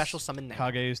 We're going to Yes. special summon now.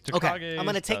 Kages to Okay. Kages, I'm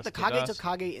going to take the dust to Kage to dust.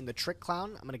 Kage in the Trick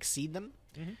Clown. I'm going to exceed them.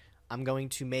 I'm going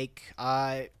to make,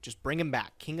 just bring him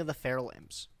back. King of the Feral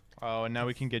Imps. Oh, and now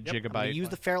we can get Yep. I'm going to Gigabyte. use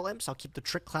the Feral Imps. I'll keep the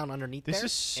Trick Clown underneath This there.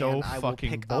 is so and I will fucking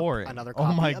pick up boring. another Oh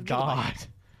copy my of Gigabyte. god.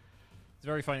 It's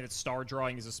very funny that star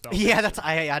drawing is a spell. Yeah,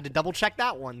 I had to double check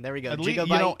that one. There we go. At least, Gigabyte.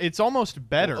 you know, it's almost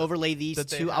better We'll overlay these that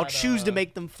they two. I'll had, choose to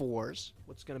make them 4s.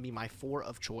 What's going to be my 4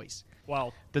 of choice?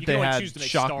 Well, that you they can only had choose to make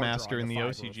star Shockmaster drawing in a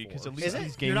the 5 or a OCG because 4. at least Is it? these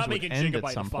You're games not would making end Gigabyte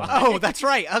at some a point. 5. Oh, that's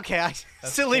right. Okay,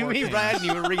 silly me, 14. Brad.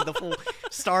 You read the full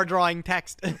star drawing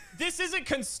text. This isn't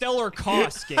Constellar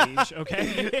Cost, Gage,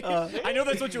 okay? I know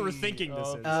that's what you were thinking this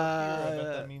is. I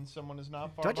bet that means someone is not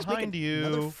Do far I just make behind you.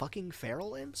 another fucking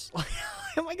feral imps?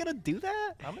 Am I gonna do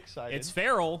that? I'm excited. It's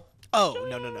feral. Oh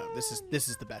no. This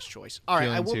is the best choice. All right,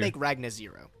 I Feelings will here. make Ragna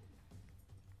 0,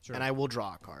 Sure. and I will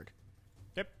draw a card.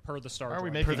 Yep, per the star Why are we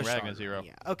drawing. making Per the Ragna star 0? drawing,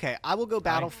 yeah. Okay, I will go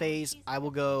battle phase. I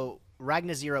will go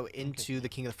Ragna 0 into the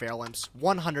King of the Feral Imps.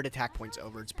 100 attack points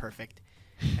over. It's perfect.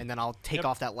 And then I'll take Yep.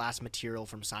 off that last material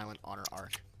from Silent Honor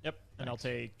Arc. Yep, and I'll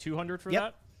take 200 for Yep.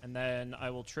 that. And then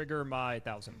I will trigger my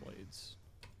 1,000 Blades.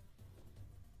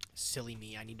 Silly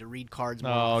me. I need to read cards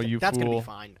more Oh, often. you That's gonna fool. be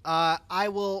fine. I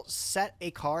will set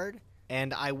a card,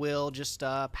 and I will just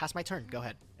pass my turn. Go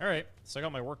ahead. All right, so I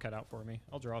got my work cut out for me.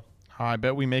 I'll draw. Oh, I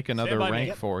bet we make another by me. rank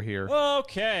Yep. 4 here.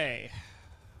 Okay.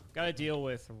 Got to deal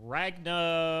with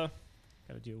Ragna.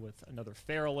 Got to deal with another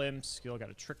Feral Imp. Skill.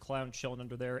 Got a Trick Clown chilling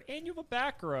under there. And you have a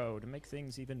back row to make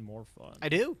things even more fun. I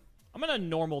do. I'm going to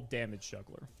normal damage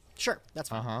juggler. Sure, that's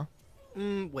fine. Uh-huh.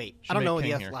 Wait. Should I don't make know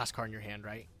king the here. last card in your hand,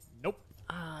 right? Nope.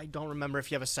 I don't remember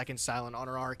if you have a second silent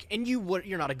honor arc, and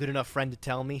you're not a good enough friend to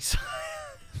tell me. So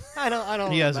I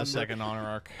don't. He has remember. a second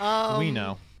honor arc. We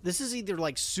know. This is either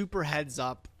like super heads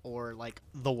up or like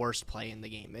the worst play in the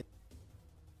game.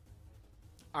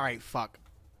 All right, fuck.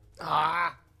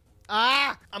 I'm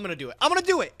gonna do it. I'm gonna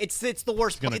do it. It's the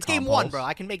worst play. It's game 1, bro.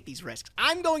 I can make these risks.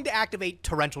 I'm going to activate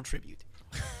Torrential Tribute.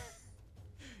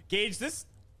 Gage,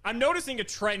 I'm noticing a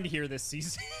trend here this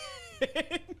season.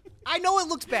 I know it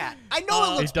looks bad. I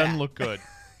know it looks bad. It doesn't look good.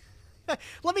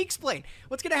 Let me explain.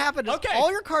 What's going to happen is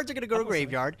all your cards are going to go to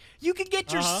graveyard. You can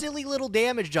get your silly little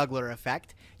damage juggler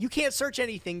effect. You can't search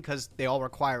anything because they all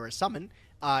require a summon.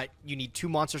 You need 2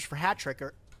 monsters for Hat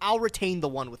Tricker. I'll retain the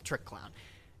one with Trick Clown.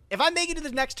 If I make it to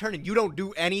the next turn and you don't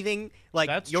do anything,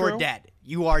 you're true. dead.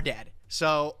 You are dead.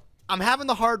 So I'm having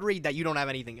the hard read that you don't have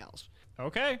anything else.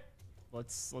 Okay.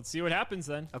 Let's see what happens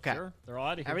then. Okay. Sure. They're all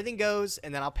out of here. Everything goes,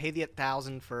 and then I'll pay the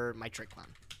 1,000 for my Trick Clown.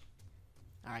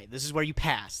 All right, this is where you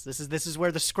pass. This is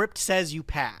where the script says you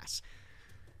pass.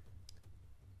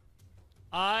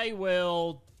 I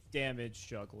will damage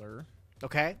juggler.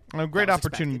 Okay. A great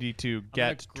opportunity to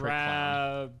get Trick Clown.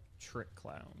 Grab Trick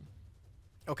Clown.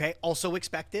 Okay, also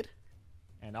expected.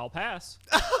 And I'll pass.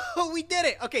 Oh, we did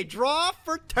it. Okay, draw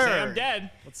for turn. Say I'm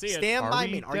dead. Let's see it. Stand Are by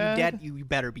we me. Are dead? you dead? You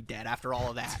better be dead after all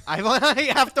of that.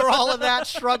 After all of that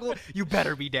struggle, you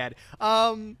better be dead.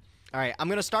 All right, I'm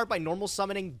going to start by normal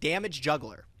summoning Damage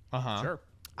Juggler. Uh-huh. Sure.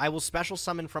 I will special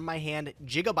summon from my hand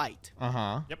Gigabyte.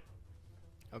 Uh-huh. Yep.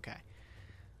 Okay.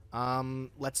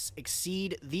 Let's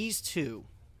exceed these 2.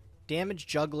 Damage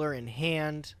Juggler in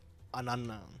hand, an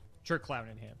unknown. Trick Clown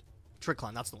in hand. Trick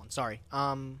Clown, that's the one. Sorry.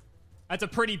 That's a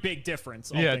pretty big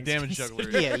difference. all Yeah, things damage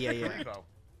considered. juggler. Yeah. Revo.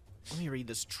 Let me read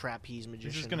this Trapeze Magician.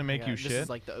 This is gonna make you This shit. is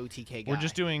like the OTK guy. We're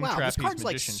just doing wow, Trapeze this card's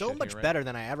like Magician so shit much here, right? better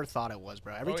than I ever thought it was,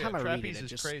 bro. Every Oh, yeah, time I read Trapeze it, it is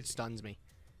just crazy. stuns me.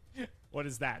 What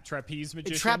is that? Trapeze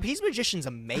Magician? Trapeze Magician's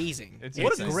amazing. It's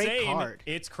What a insane. great insane. card.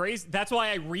 It's crazy. That's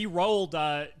why I re-rolled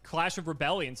Clash of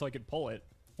Rebellion so I could pull it.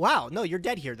 Wow, no, you're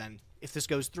dead here then, if this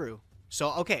goes through.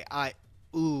 So, okay,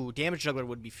 ooh, Damage Juggler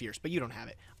would be fierce, but you don't have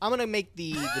it. I'm going to make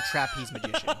the Trapeze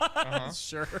Magician.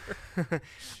 Sure.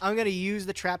 I'm going to use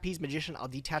the Trapeze Magician. I'll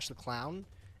detach the clown,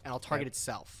 and I'll target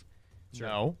itself.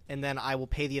 No. And then I will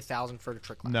pay the 1,000 for the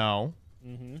Trick Clown. No.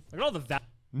 Look at all the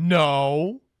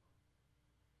No.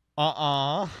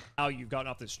 Uh-uh. value you've gotten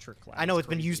off this Trick Clown. I know, It's it's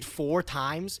been crazy. used 4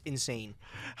 times. Insane.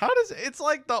 How does it's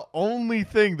like the only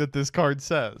thing that this card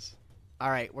says. All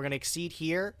right, we're going to exceed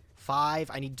here. 5.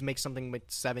 I need to make something with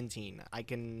 17. I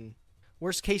can...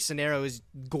 Worst case scenario is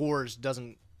Gores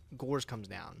comes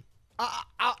down.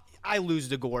 I lose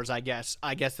to Gores, I guess.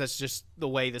 I guess that's just the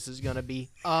way this is going to be.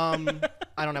 I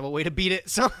don't have a way to beat it,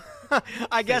 so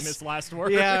I guess... Famous last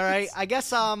words. Yeah, right. I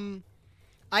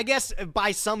guess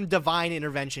by some divine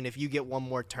intervention, if you get one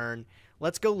more turn,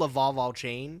 let's go Lavalval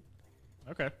Chain.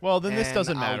 Okay. Well, then this And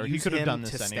doesn't I'll matter. He use could have him done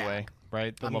to this stack. anyway,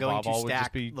 right? The I'm going to Lavalval would just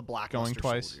stack be the going Blackluster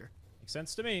twice. Soldier. Makes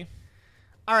sense to me.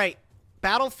 All right,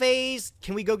 battle phase.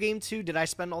 Can we go game 2? Did I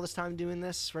spend all this time doing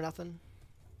this for nothing?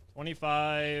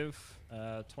 25,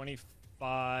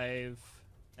 25,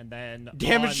 and then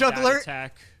Damage on that Juggler?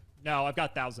 attack. No, I've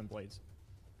got 1,000 blades.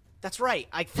 That's right.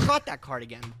 I forgot that card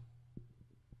again.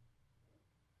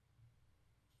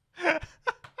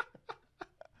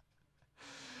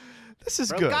 This is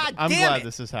Bro, good. God I'm damn glad it.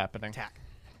 this is happening. Attack.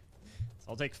 So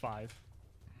I'll take 5.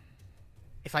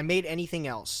 If I made anything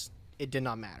else, it did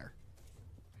not matter.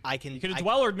 I can. You could have I-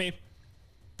 dwellered me.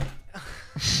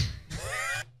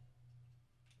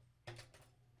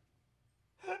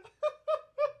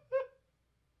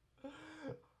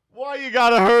 Why you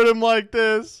gotta hurt him like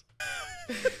this?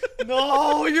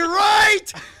 No, you're right.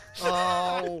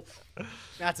 Oh,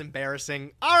 that's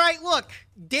embarrassing. All right, look.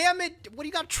 Damn it. What do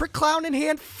you got? Trick Clown in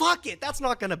hand? Fuck it. That's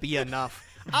not gonna be enough.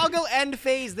 I'll go end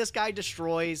phase. This guy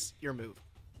destroys your move.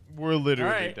 We're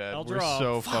literally Alright, dead. I'll We're draw.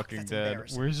 so Fuck, fucking that's dead.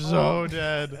 embarrassing. We're so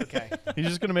dead. Okay. He's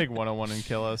just gonna make 101 and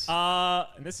kill us.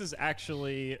 And this is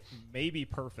actually maybe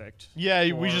perfect.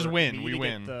 Yeah, we just for win. me We to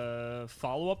win. Get the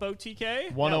follow-up OTK. Yeah,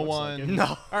 looks 101. like it. No.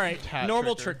 All right, Hat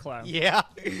normal Tricker. Trick Clown. Yeah.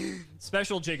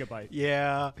 Special Gigabyte.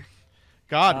 Yeah.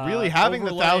 God, really having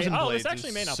the overlay- 1,000 oh, blades this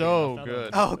actually may is not be so enough. good.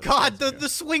 Oh God, the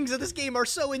swings of this game are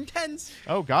so intense.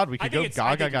 Oh God, we I could think go it's, I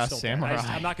think Gaga it's still there.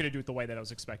 Samurai. I'm not going to do it the way that I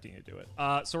was expecting to do it.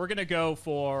 So we're going to go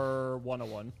for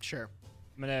 101. Sure.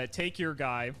 I'm going to take your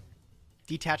guy.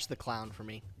 Detach the clown for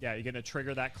me. Yeah, you're going to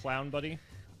trigger that clown, buddy?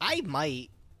 I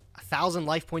might 1,000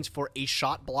 life points for a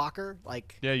shot blocker.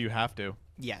 Like, Yeah, you have to.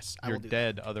 yes, I You're will do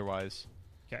dead otherwise.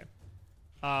 Okay.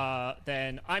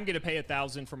 Then I'm going to pay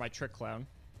 1,000 for my Trick Clown.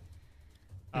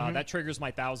 That triggers my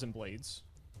 1,000 blades.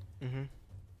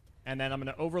 And then I'm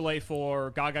going to overlay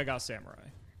for Gaga Samurai.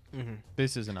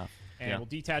 This is enough. And we'll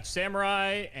detach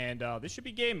Samurai, and this should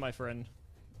be game, my friend.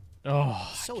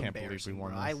 Oh, So I can't believe we embarrassing,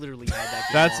 won bro. this. I literally had that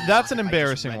game That's on an lock. I just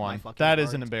embarrassing read my one. fucking That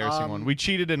is an cards. embarrassing one. We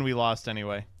cheated and we lost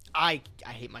anyway. I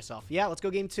hate myself. Yeah, let's go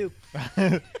game 2.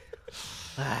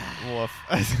 Woof.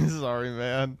 Sorry,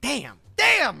 man.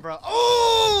 Damn, bro.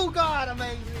 Oh, God, I'm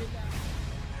angry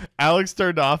now. Alex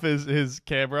turned off his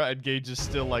camera and Gage is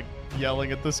still like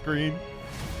yelling at the screen.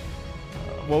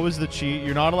 What was the cheat?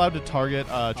 You're not allowed to target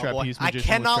Trapeze Magician I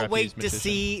cannot with wait Trapeze to Magician.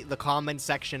 see the comment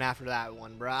section after that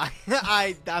one, bro.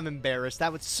 I'm embarrassed.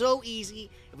 That was so easy.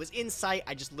 It was in sight.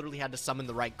 I just literally had to summon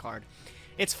the right card.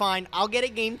 It's fine. I'll get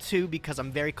it game 2 because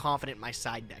I'm very confident in my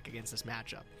side deck against this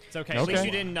matchup. It's okay. At least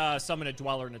you didn't summon a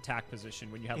Dweller in attack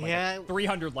position when you had like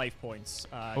 300 life points.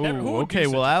 Okay.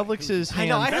 Well, Alex's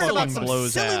hand I know. I heard about fucking some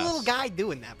blows silly ass. little guy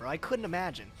doing that, bro. I couldn't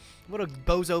imagine. What a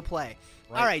bozo play.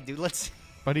 All right, dude. Let's.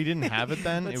 But he didn't have it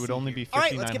then. It would only be 5,900. All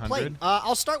right, let's get played.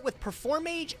 I'll start with Perform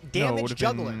Mage, Damage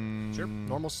Juggler. Sure.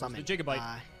 Normal summon. The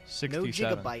Gigabyte. 67.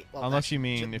 No Gigabyte. Well, Unless you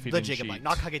mean if he the didn't Gigabyte, cheat.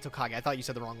 not Kage Tokage. I thought you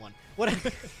said the wrong one. What?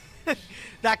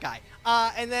 That guy.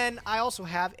 And then I also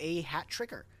have a Hat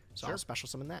Trigger, so I'll special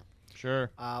summon that.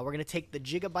 Sure. We're gonna take the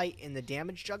Gigabyte and the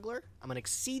Damage Juggler. I'm gonna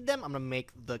exceed them. I'm gonna make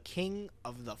the King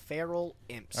of the Feral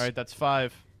Imps. All right, that's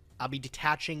 5. I'll be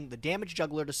detaching the Damage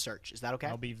Juggler to search. Is that okay?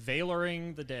 I'll be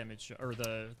Veiloring the damage, or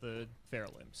the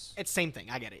Feral Imps. It's same thing.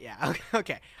 I get it. Yeah.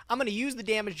 Okay. I'm gonna use the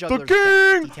Damage Juggler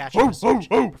King! to detach to search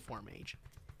and Perform Mage.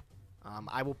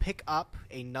 I will pick up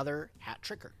another Hat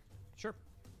Trigger. Sure.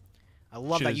 I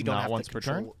love that you don't not have once to per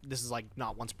control. turn? This is like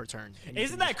not once per turn. and you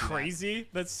Isn't can that just do crazy?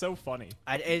 That's so funny.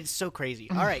 It's so crazy.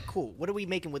 All right, cool. What are we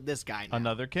making with this guy now?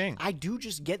 Another king. I do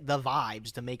just get the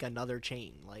vibes to make another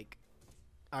chain, like,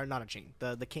 or not a chain,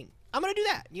 the king. I'm gonna do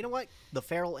that. You know what? The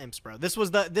Feral Imps, bro. This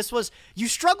was you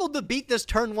struggled to beat this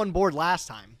turn 1 board last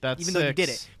time. That's even though you did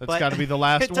it. 6. That's but gotta be the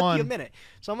last it took one. you a minute,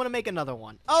 so I'm gonna make another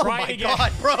one. Oh Try my it again.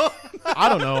 god, bro! I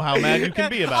don't know how mad you can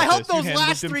be about I hope this. You those hand-looped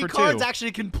last him 3 for cards 2.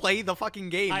 actually can play the fucking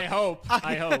game. I hope.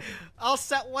 I hope. I'll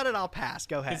set one and I'll pass.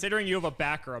 Go ahead. Considering you have a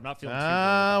backer, I'm not feeling too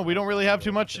good. We don't really have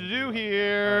too much to do All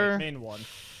here. right, main 1.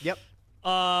 Yep.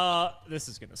 This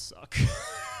is gonna suck.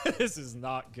 This is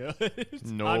not good.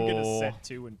 No. I'm gonna set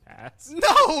 2 and pass.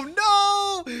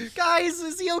 No, guys,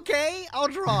 is he okay? I'll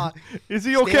draw. Is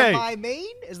he okay? Standby main?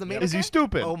 Is the main Is he okay?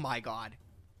 stupid? Oh my god.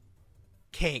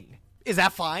 King. Is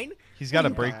that fine? He's got to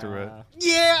break through it.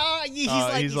 Yeah,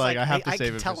 he's like, I have to I save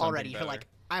can it for tell something already. You're better. like,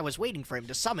 I was waiting for him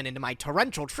to summon into my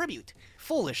torrential tribute.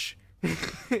 Foolish.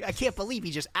 I can't believe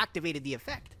he just activated the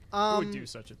effect. Who would do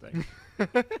such a thing?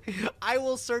 I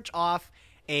will search off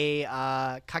a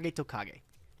Kage Tokage.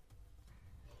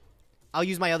 I'll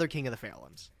use my other King of the Feral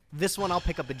Imps. This one I'll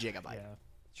pick up a Gigabyte. Yeah,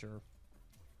 sure.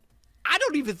 I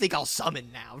don't even think I'll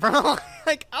summon now, bro.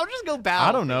 Like, I'll just go battle.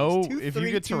 I don't know. phase. 2, If 3,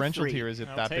 you get 2, torrential 3. here, is it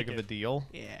I'll that take big of a it. deal?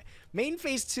 Yeah. Main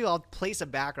phase 2, I'll place a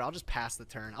backer. I'll just pass the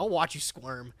turn. I'll watch you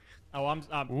squirm. Oh,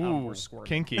 Ooh, we're scoring.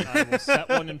 kinky. I will set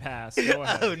 1 and pass. Go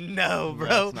ahead. Oh, no,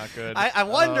 bro. That's not good. I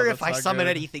wonder if That's I not summon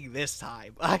good. anything this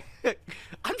time. I'm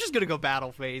just going to go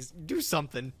battle phase. Do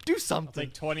something. Do I'll something.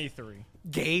 take 23.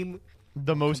 Game.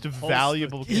 The most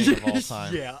valuable king of all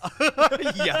time. Yeah.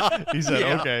 Yeah. He said,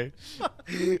 Yeah. okay.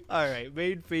 All right,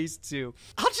 main phase 2.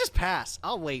 I'll just pass.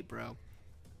 I'll wait, bro.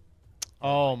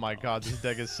 Oh my god, this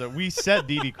deck is so... We set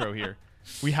DD Crow here.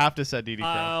 We have to set DD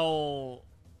Crow.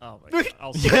 Oh my god.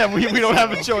 I'll Yeah, we don't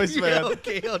have a choice, Yeah, man.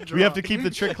 okay, I'll draw. We have to keep the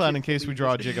Trick Clown in case we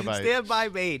draw a Gigabyte. Stand by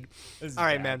main. This is All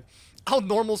right, bad. man. I'll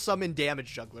normal summon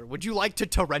Damage Juggler. Would you like to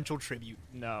Torrential Tribute?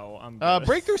 No, I'm good.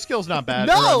 Breakthrough skill's not bad.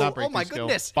 No! Not Oh breakthrough my skill.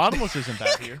 goodness. Bottomless isn't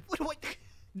bad here. What do I...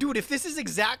 Dude, if this is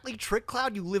exactly Trick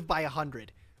Cloud, you live by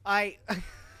 100.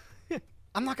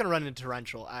 I'm not gonna run into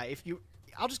Torrential.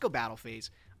 I'll just go battle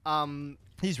phase.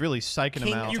 He's really psyching King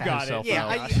him out. You to got it. himself Yeah,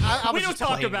 out. I We was don't just talk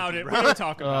playing about with it. you, We bro. don't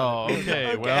talk about Oh, it. okay.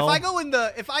 Okay, Well, if I go in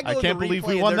the can't believe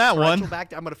we replay and won there's that one. Torrential back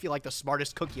there, I'm gonna feel like the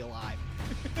smartest cookie alive.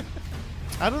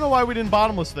 I don't know why we didn't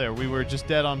bottomless there. We were just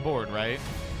dead on board, right?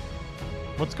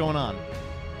 What's going on?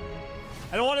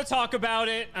 I don't want to talk about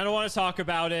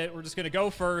it. We're just going to go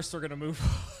first. We're going to move.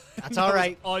 That's That all was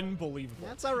right. Unbelievable.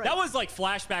 That's all right. That was like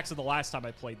flashbacks of the last time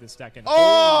I played this deck. And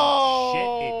Oh,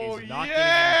 holy shit, it is not yeah.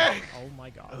 getting any better. Oh my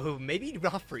god. Oh, maybe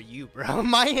not for you, bro.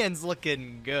 My hand's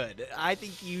looking good. I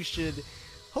think you should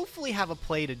hopefully have a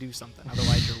play to do something.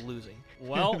 Otherwise, you're losing.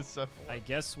 Well, So- I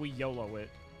guess we YOLO it.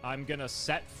 I'm going to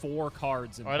set 4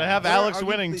 cards. In All right, I have pass. Alex Are you-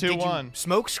 winning did you 2-1.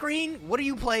 Smoke screen? What are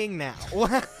you playing now?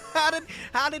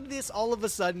 How did this all of a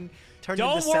sudden turn into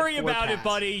Don't set worry 4 about it, pass?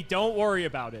 buddy. Don't worry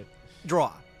about it.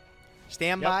 Draw.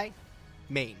 Standby.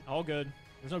 Main. All good.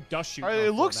 There's no dust shoot.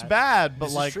 It looks bad, but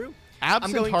This like is true. absent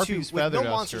I'm going Harpy's to, with Feather no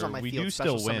monsters Duster, on my we field, do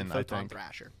special still summon win, I Photon think.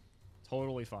 Thrasher.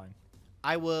 Totally fine.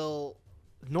 I will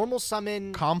normal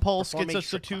summon. Compulse perform gets a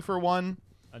us a trick clown. 2-for-1.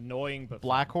 Annoying, but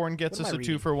Blackhorn gets What us am a I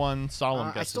reading? 2-for-1. Solemn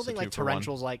I gets still us a think like 2-for-1.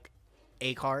 Torrential's like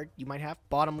a card you might have.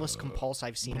 Bottomless Compulse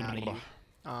I've seen out of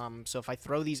you. So if I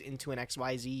throw these into an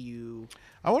XYZ, you.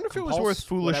 I wonder if it was worth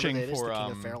foolishing the for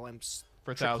King of Feral Imps,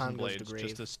 for Trick Clown Thousand goes to Blades grave.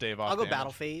 just to stave off I'll go damage.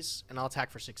 battle phase and I'll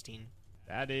attack for 16.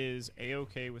 that is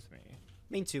a-okay with me.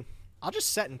 Me too. I'll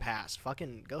just set and pass.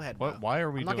 Fucking go ahead. What? Bro. Why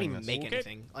are we I'm not doing gonna this? even make Okay.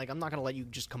 anything. Like I'm not gonna let you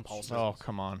just compulse. Oh,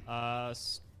 come on.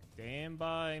 Stand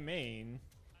by main.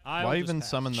 Why even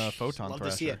summon the Photon Love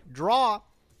Thrasher? to see it. Draw.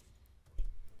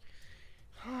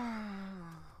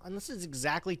 Unless it's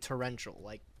exactly torrential,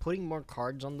 like putting more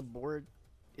cards on the board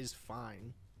is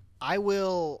fine. I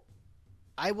will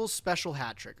special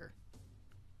hat trigger.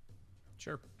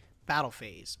 Sure. Battle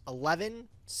phase 11,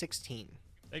 16.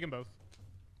 Take them both.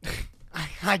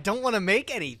 I don't want to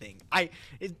make anything.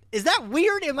 Is that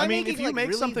weird? Am I mean, making if you like make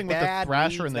really something with the bad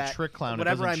Thrasher reads and the that Trick Clown, it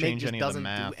whatever doesn't I make change just any of the doesn't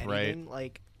math, do right? anything?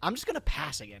 Like I'm just gonna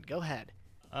pass again. Go ahead.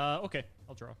 Okay,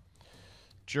 I'll draw.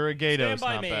 Jurigato's Stand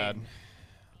by not main. bad.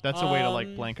 That's a way to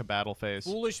like blank a battle phase.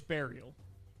 Foolish Burial.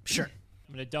 Sure.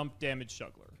 I'm gonna dump Damage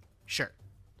Juggler. Sure.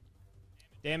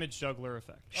 Damage Juggler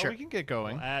effect. Oh, we can get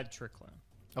going. I'll add Trick Clown.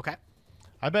 Okay.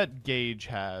 I bet Gage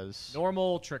has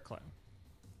Normal Trick Clown.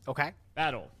 Okay.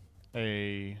 Battle.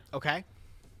 a. Okay.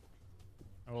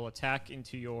 I will attack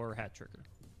into your hat trigger.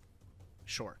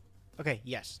 Sure. Okay.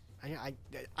 Yes.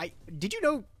 I did you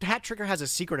know Hat Trigger has a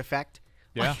secret effect?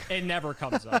 Yeah. It never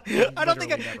comes up. I don't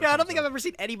think Literally never I don't comes think I've up. ever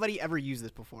seen anybody ever use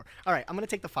this before. All right, I'm gonna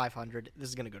take the 500. This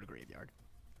is gonna go to graveyard.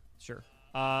 Sure.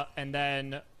 And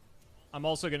then I'm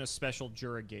also gonna special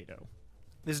Jurigatoh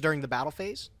This is during the battle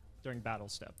phase. during battle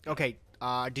step. Okay.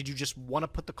 Did you just want to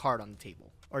put the card on the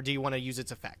table, or do you want to use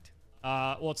its effect?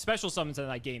 Well, it's special summons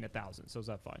and I gain 1,000, so is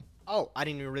that fine? Oh, I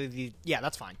didn't even really. Yeah,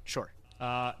 that's fine. Sure.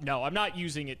 No, I'm not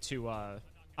using it to.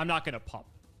 I'm not gonna pump.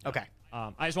 Okay.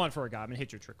 I just want it for a guy. I'm gonna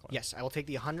hit your Trick Clown. Yes, I will take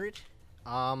the 100.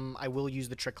 I will use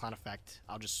the Trick Clown effect.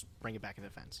 I'll just bring it back into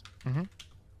defense.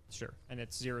 Sure. And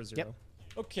it's 0/0. Yep.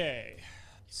 Okay.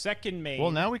 Second main.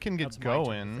 Well, now we can That's get my turn, I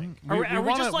going. think. We Are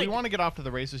we just, like- want to get off to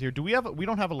the races here. Do we have? We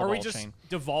don't have a Are we Laval just chain.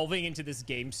 devolving into this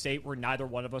game state where neither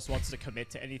one of us wants to commit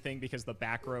to anything because the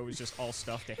back row is just all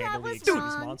stuff to handle the exceeds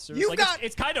monsters? you Like, got-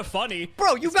 it's kind of funny.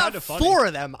 Bro, you It's got kinda funny. 4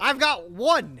 of them. I've got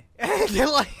 1. And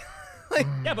you're like,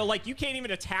 Yeah, but like you can't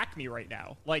even attack me right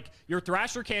now. Like your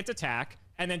Thrasher can't attack,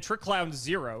 and then Trick Clown's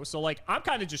 0. So like I'm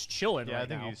kind of just chilling Yeah, right I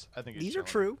think now. he's these are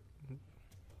chilling. true.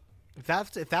 If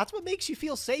that's what makes you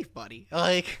feel safe, buddy.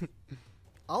 Like,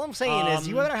 all I'm saying is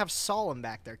you better have Solemn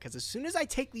back there, because as soon as I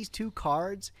take these 2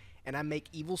 cards and I make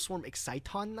Evil Swarm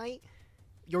Exciton Knight,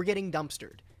 you're getting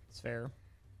dumpstered. It's fair.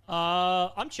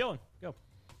 I'm chilling. Go.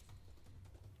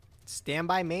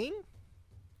 Standby main.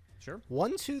 Sure.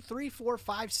 1, 2, 3, 4,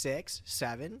 5, 6,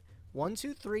 7. 1,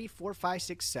 2, 3, 4, 5,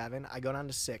 6, 7. I go down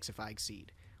to 6 if I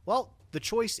exceed. Well, the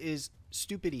choice is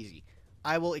stupid easy.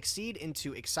 I will exceed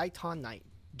into Exciton Knight.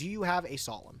 Do you have a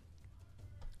Solemn?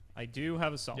 I do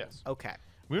have a solid. Yes. Okay.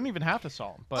 We don't even have to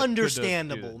solve them. But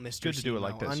Understandable, good to, Mr. Good to do it Simo,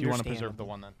 like this. You want to preserve understandable. the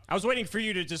one then. I was waiting for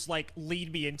you to just like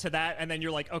lead me into that, and then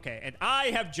you're like, okay, and I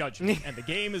have judgment, and the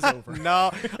game is over.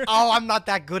 No. Oh, I'm not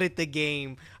that good at the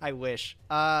game. I wish.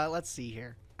 Let's see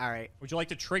here. All right. Would you like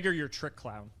to trigger your Trick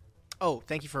Clown? Oh,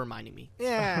 thank you for reminding me.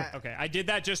 Yeah. Okay, I did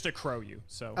that just to crow you.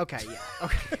 So. Okay. Yeah.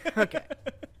 Okay. Okay.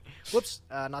 Whoops.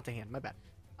 Not the hand. My bad.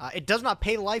 It does not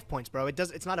pay life points, bro. It does.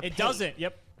 It's not a. It pay. doesn't.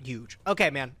 Yep. Huge. Okay,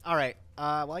 man. All right.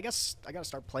 Well, I guess I gotta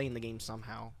start playing the game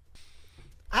somehow.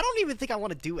 I don't even think I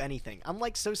want to do anything. I'm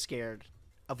like so scared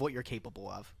of what you're capable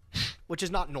of, which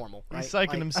is not normal, right? He's psyching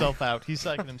Like, himself out. He's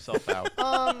psyching himself out.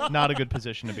 Not a good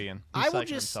position to be in. He's I will psyching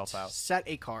just himself out. set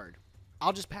a card.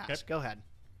 I'll just pass. Okay. Go ahead.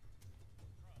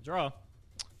 Draw.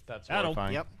 That's Battle.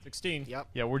 horrifying. Yep. 16. Yep.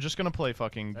 Yeah, we're just gonna play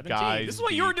fucking 17. guys. This is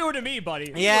what you were doing to me, buddy. This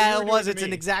is what Yeah, you it were was. doing It's to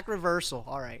an me. exact reversal.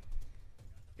 All right.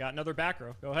 Got another back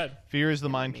row. Go ahead. Fear is the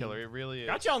mind killer. It really is.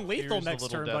 Got you on Fear lethal is the next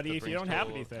little turn, death buddy, that if you brings don't have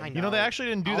total- anything. I You know, they actually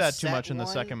didn't do I'll that too set much in the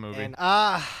one, second movie. And,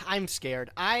 I'm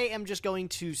scared. I am just going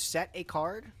to set a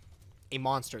card, a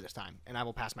monster this time, and I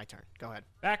will pass my turn. Go ahead.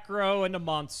 Back row and a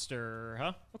monster,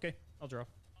 huh? Okay, I'll draw.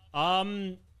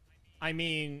 I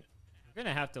mean, you're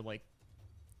gonna have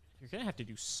to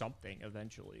do something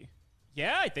eventually.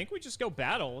 Yeah, I think we just go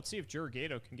battle. Let's see if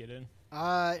Jurigatoh can get in.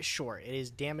 Sure. It is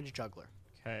Damage Juggler.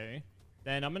 Okay.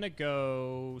 Then I'm gonna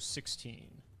go 16.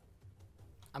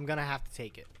 I'm gonna have to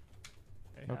take it.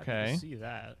 Happy Okay. to see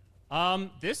that.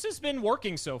 This has been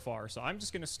working so far, so I'm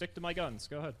just gonna stick to my guns.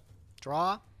 Go ahead.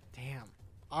 Draw. Damn.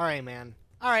 All right, man.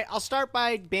 All right, I'll start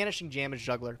by banishing Damage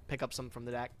Juggler. Pick up some from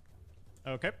the deck.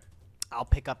 Okay. I'll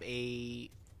pick up a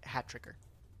Hat Trigger.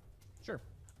 Sure.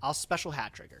 I'll special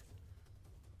Hat Trigger.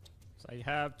 So I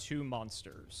have 2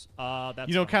 monsters. That's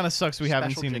You know, it kind of sucks we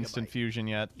haven't Special seen Gigabyte. Instant Fusion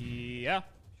yet. Yeah,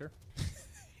 sure.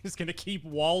 Just gonna keep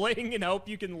walling and hope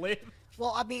you can live.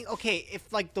 Well, I mean, okay,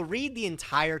 if like the read the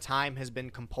entire time has been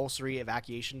compulsory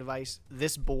evacuation device,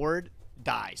 this board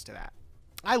dies to that.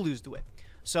 I lose to it.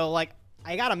 So like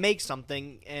I gotta make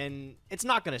something, and it's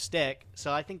not gonna stick.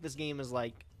 So I think this game is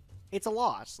like, it's a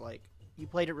loss. Like you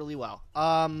played it really well.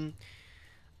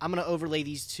 I'm gonna overlay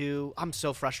these 2. I'm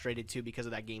so frustrated too because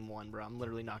of that game 1, bro. I'm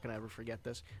literally not gonna ever forget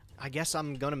this. I guess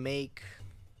I'm gonna make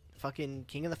fucking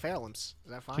King of the Fairlamps.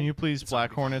 Is that fine? Can you please It's Black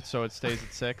not- Hornet so it stays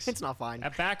at 6? It's not fine.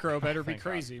 That back row better be Thank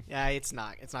God. crazy. Yeah, it's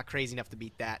not. It's not crazy enough to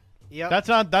beat that. Yep. That's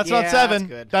not Yeah, 7.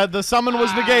 that's good. The summon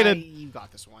was negated. You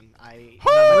got this one. Woo!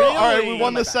 Really? All right, we None won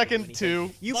of the my back second did 2.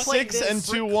 anything. You played 6 this and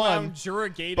for 2 Crown 1.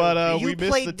 Juragator, But baby. You we missed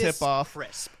played the this tip-off.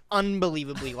 crisp,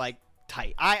 unbelievably like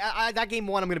tight. I that game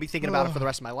 1, I'm gonna be thinking about it for the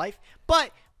rest of my life.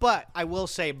 But I will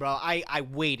say, bro, I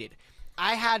waited.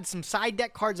 I had some side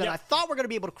deck cards that Yep. I thought were gonna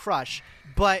be able to crush,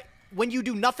 but when you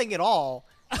do nothing at all,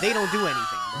 they don't do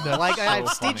anything. Bro. That's Like I have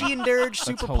so funny. Stygian Dirge, That's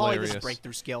Super Poly, this is hilarious.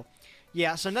 breakthrough skill.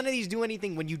 Yeah, so none of these do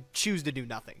anything when you choose to do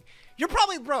nothing. You're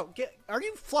probably, bro, are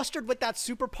you flustered with that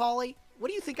Super Poly? What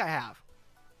do you think I have?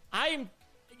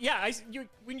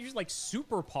 When you're like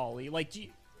super poly, like,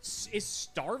 is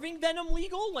starving venom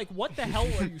legal? Like, what the hell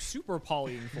are you super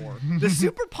polying for? The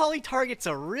Super Poly target's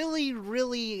a really,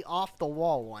 really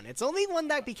off-the-wall one. It's only one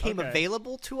that became Okay.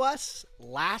 available to us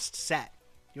last set.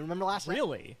 You remember last set?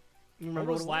 Really? You What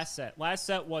remember was what it last set? Last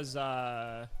set was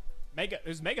Mega. It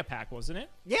was Mega Pack, wasn't it?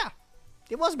 Yeah,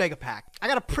 it was Mega Pack. I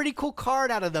got a pretty cool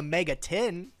card out of the Mega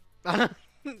 10.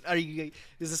 Is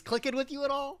this clicking with you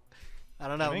at all? I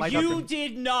don't know. think Might You not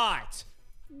did not.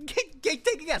 be-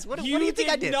 take a guess. What do you think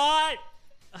I did? not.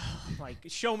 Like,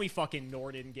 show me fucking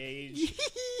Norden, Gage.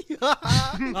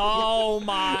 Oh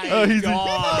my Oh, he's a-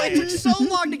 god. It took so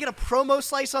long to get a promo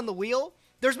slice on the wheel.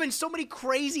 There's been so many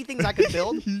crazy things I could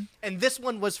build, and this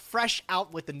one was fresh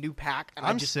out with the new pack, and I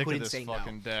I'm just sick of couldn't this say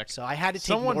fucking no. deck. So I had to take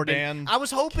Someone Norden. banned I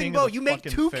was hoping, King bro, of the you make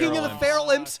fucking 2 King of the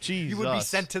Fairlamps. Fairlamps, you would be Jesus.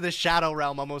 sent to the Shadow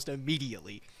Realm almost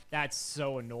immediately. That's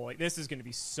so annoying. This is going to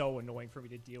be so annoying for me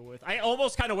to deal with. I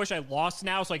almost kind of wish I lost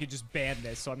now so I could just ban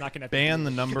this, so I'm not going to Ban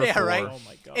the number Yeah, 4. right. Oh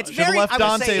my god. It's Should've very, left I would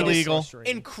Dante say, legal.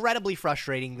 incredibly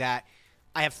frustrating that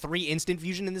I have 3 instant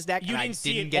fusion in this deck, You and I didn't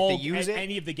see didn't it get all to use at it.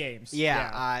 any of the games.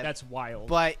 Yeah, that's wild.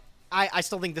 But I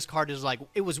still think this card is like,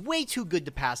 it was way too good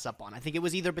to pass up on. I think it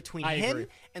was either between I him agree.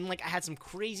 and like I had some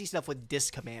crazy stuff with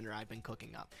Disc Commander I've been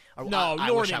cooking up. Or, No,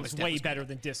 I wish I Norden's was way Disc better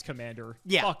than Disc Commander.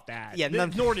 Yeah. Fuck that. Yeah,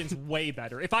 Norden's way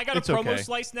better. If I got It's a promo okay.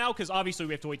 slice now, because obviously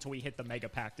we have to wait till we hit the Mega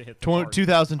Pack to hit the Tw- card.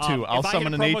 2002. If I'll I hit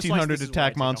summon a an promo slice, 1800 this is attack where I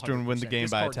take monster and win the 100%. game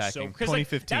This by card is so- attacking. 'cause, like,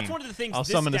 2015. that's one of the things I'll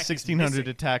this summon a deck is 1600 missing,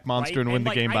 attack monster right? and win the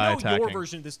like, game I by know attacking. your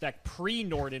version of this deck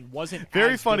pre-Norden wasn't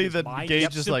Very as funny good as that mine. Gage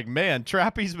Yep. is So- like, man,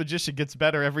 Trappy's Magician gets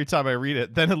better every time I read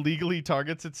it, then illegally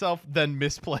targets itself, then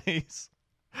misplays.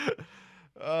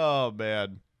 Oh,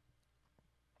 man.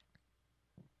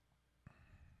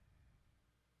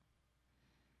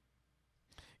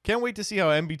 Can't wait to see how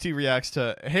MBT reacts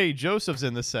to, hey, Joseph's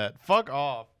in the set. Fuck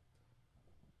off.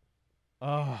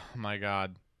 Oh, my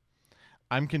God.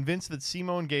 I'm convinced that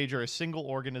Simo and Gage are a single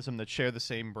organism that share the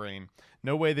same brain.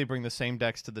 No way they bring the same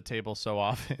decks to the table so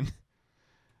often.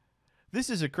 This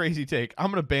is a crazy take. I'm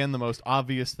going to ban the most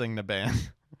obvious thing to ban.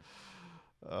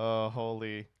 Oh,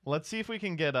 holy. Let's see if we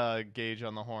can get Gage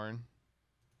on the horn.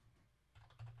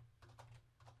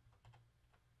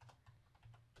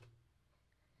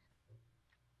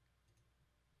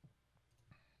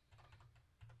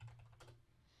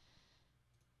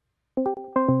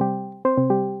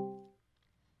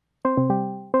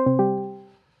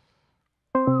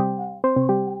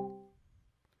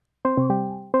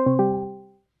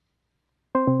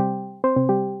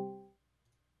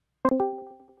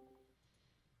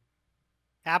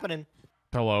 Happening.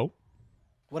 Hello?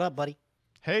 What up, buddy?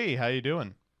 Hey, how you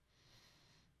doing?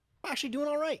 I'm actually doing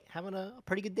all right. Having a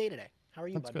pretty good day today. How are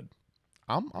you, That's buddy? good.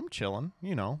 I'm chilling.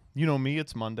 You know me.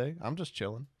 It's Monday. I'm just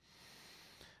chilling.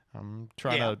 I'm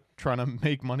trying to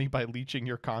make money by leeching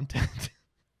your content.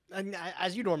 And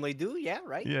as you normally do, yeah,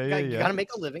 right? Yeah, You yeah. gotta make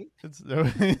a living. It's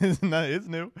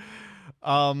new.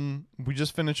 We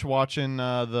just finished watching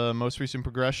the most recent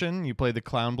progression. You played the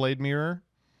Clownblade Mirror.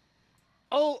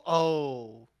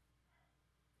 Oh,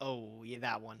 yeah,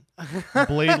 that one.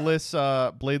 Bladeless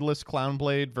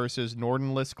Clownblade versus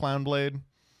Nordenless Clownblade.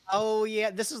 Oh,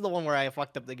 yeah, this is the one where I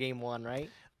fucked up the game 1, right?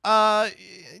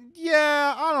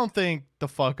 Yeah, I don't think the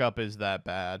fuck up is that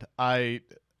bad. I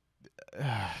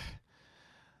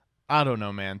don't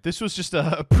know, man. This was just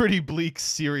a pretty bleak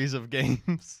series of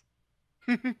games.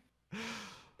 No,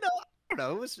 I don't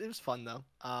know. It was fun though.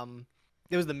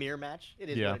 It was the mirror match. It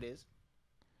is Yeah. what it is.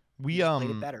 We just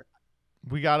played it better.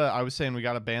 I was saying we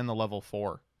gotta ban the level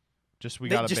 4. We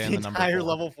gotta ban the number 4. Entire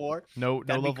level 4. No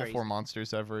That'd be level crazy. 4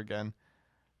 monsters ever again.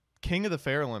 King of the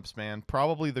Fairlamps, man.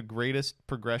 Probably the greatest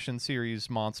progression series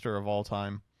monster of all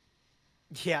time.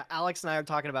 Yeah, Alex and I are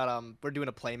talking about we're doing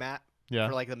a playmat Yeah.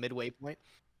 for like the midway point,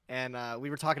 and we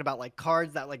were talking about like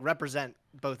cards that like represent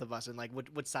both of us and like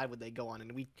which side would they go on,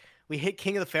 and we hit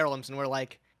King of the Fairlamps and we're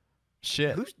like,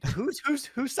 Shit.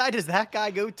 whose side does that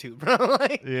guy go to, bro?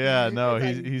 Like, Yeah, no,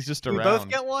 like, he's just we around. both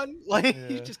get one. Like Yeah.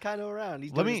 he's just kind of around.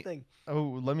 He's Let doing me- his thing.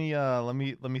 Oh, let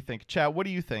me think. Chat, what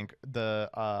do you think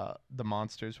the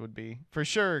monsters would be? For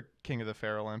sure, King of the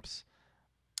Fairlamps.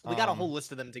 We got a whole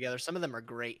list of them together. Some of them are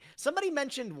great. Somebody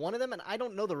mentioned one of them, and I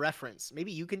don't know the reference.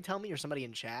 Maybe you can tell me, or somebody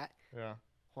in chat. Yeah.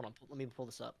 Hold on, let me pull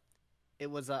this up.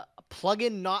 It was a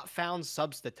plugin not found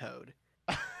Substitute.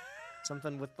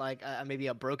 Something with like maybe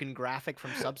a broken graphic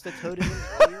from Substitute in an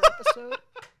earlier episode.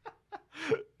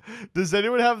 Does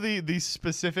anyone have the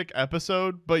specific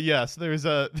episode? But yes, there's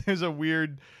a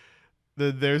weird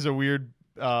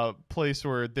place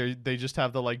where they just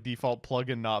have the like default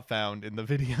plugin not found in the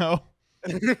video.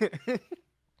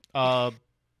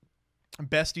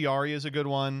 Bestiaria is a good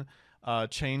one.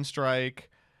 Chain Strike,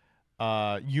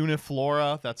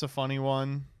 Uniflora, that's a funny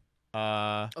one.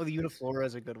 Oh, the Uniflora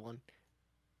is a good one.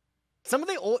 Some of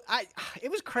the old, it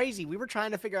was crazy. We were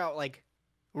trying to figure out like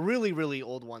really, really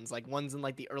old ones, like ones in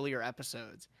like the earlier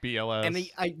episodes. BLS. And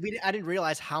I didn't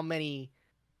realize how many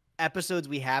episodes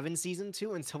we have in season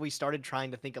 2 until we started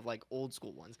trying to think of like old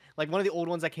school ones. Like one of the old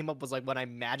ones that came up was like when I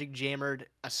magic jammered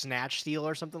a Snatch Steal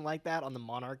or something like that on the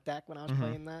Monarch deck when I was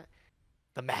playing that.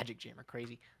 The magic jammer,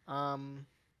 crazy. I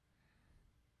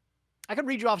could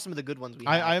read you off some of the good ones we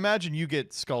have. I imagine you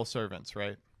get Skull Servants,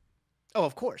 right? Oh,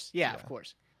 of course. Yeah, of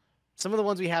course. Some of the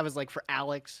ones we have is like for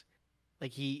Alex,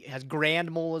 like he has Grand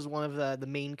Mole as one of the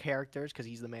main characters because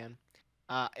he's the man.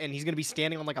 And he's going to be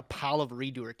standing on like a pile of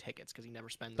Redoer tickets because he never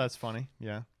spends them. That's funny.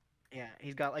 Yeah. Yeah,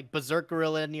 he's got like Berserk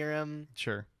Gorilla near him.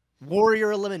 Sure.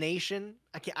 Warrior Elimination.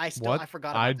 I forgot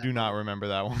about I that do not one. remember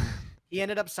that one. He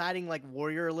ended up siding like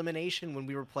Warrior Elimination when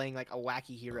we were playing like a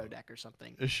wacky hero deck or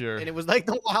something. Sure. And it was like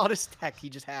the wildest deck. He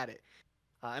just had it.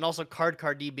 And also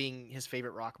Cardi being his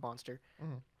favorite rock monster.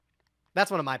 Mm. That's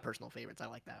one of my personal favorites. I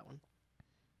like that one.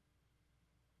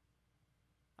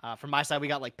 From my side, we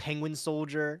got like Penguin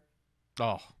Soldier.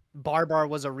 Oh. Barbar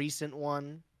was a recent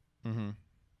one. Mm-hmm.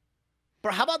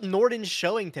 But how about Norden's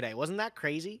showing today? Wasn't that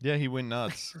crazy? Yeah, he went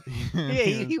nuts. Yeah,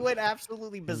 he went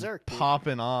absolutely berserk. Dude.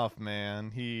 Popping off,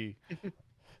 man.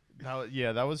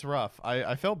 That was rough.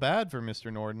 I felt bad for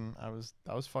Mr. Norden. I was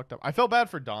fucked up. I felt bad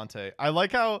for Dante. I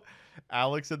like how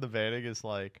Alex in the Vanning is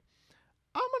like,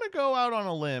 I'm gonna go out on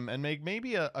a limb and make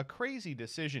maybe a crazy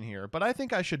decision here, but I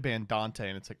think I should ban Dante.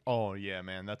 And it's like, oh yeah,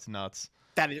 man, that's nuts.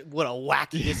 That is what a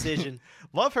wacky decision.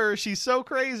 Love her. She's so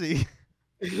crazy.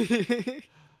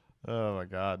 Oh my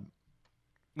god.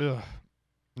 Ugh.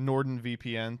 Norden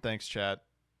VPN. Thanks, chat.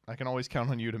 I can always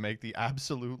count on you to make the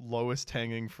absolute lowest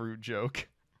hanging fruit joke.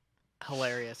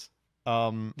 Hilarious.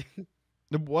 What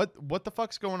the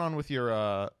fuck's going on with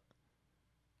your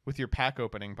pack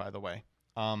opening, by the way?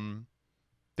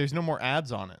 There's no more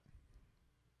ads on it.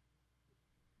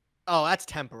 Oh, that's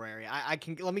temporary. I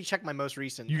can let me check my most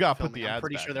recent. You gotta filming. put the ads I'm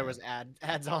pretty back sure there in. was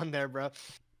ads on there, bro.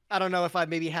 I don't know if I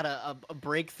maybe had a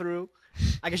breakthrough.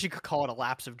 I guess you could call it a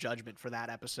lapse of judgment for that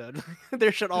episode.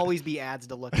 There should always be ads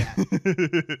to look at.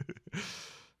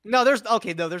 No, there's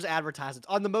advertisements.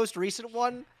 On the most recent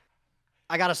one,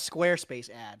 I got a Squarespace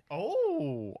ad.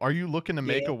 Oh, are you looking to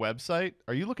make a website?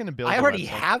 Are you looking to build I a already website?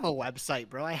 have a website,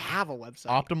 bro. I have a website.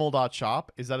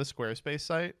 Optimal.shop? Is that a Squarespace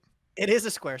site? It is a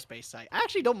Squarespace site. I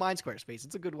actually don't mind Squarespace.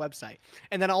 It's a good website.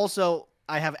 And then also,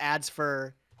 I have ads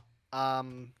for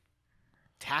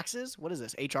taxes. What is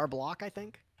this? HR Block, I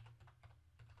think.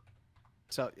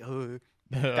 So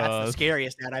that's the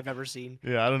scariest ad I've ever seen.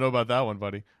 Yeah, I don't know about that one,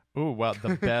 buddy. Oh, wow,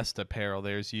 the best apparel.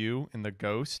 There's you in the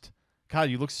Ghost. God,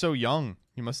 you look so young.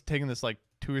 You must have taken this like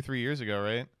 2 or 3 years ago,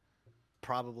 right?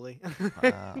 Probably.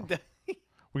 Wow.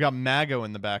 We got Mago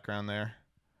in the background there.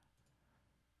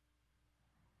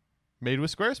 Made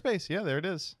with Squarespace. Yeah, there it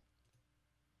is.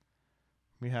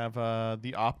 We have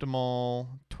the optimal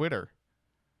Twitter.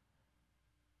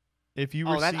 If you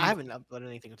receive, I haven't uploaded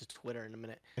anything to Twitter in a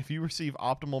minute. If you receive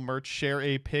optimal merch, share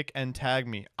a pic and tag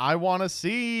me. I want to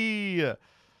see.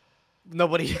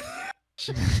 Nobody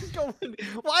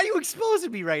Why are you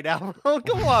exposing me right now, bro?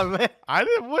 Come on, man. I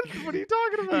didn't. What are you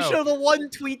talking about? You show the one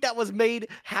tweet that was made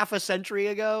half a century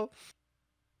ago.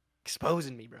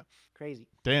 Exposing me, bro. Crazy.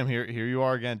 Damn, here you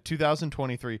are again.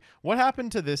 2023. What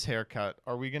happened to this haircut?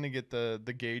 Are we gonna get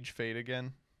the Gage fade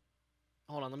again?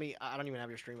 Hold on, I don't even have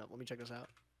your stream up. Let me check this out.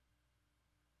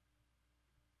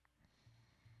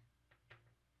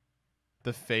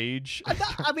 The phage.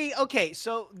 I mean, okay,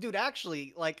 so dude,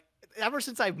 actually, like, ever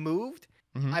since I've moved,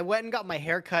 I went and got my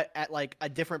hair cut at like a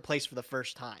different place for the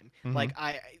first time. Like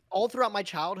all throughout my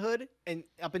childhood and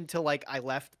up until like I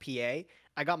left PA,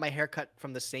 I got my hair cut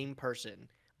from the same person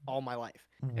all my life.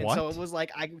 What? And so it was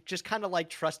like I just kind of like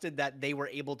trusted that they were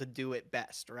able to do it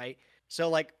best, right? So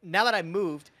like now that I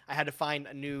moved, I had to find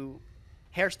a new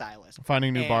hairstylist.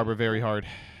 Finding a new barber very hard.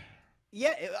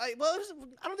 Yeah, I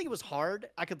don't think it was hard.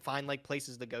 I could find like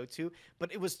places to go to,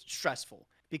 but it was stressful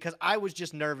because I was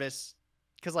just nervous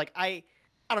because like I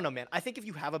don't know, man. I think if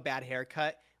you have a bad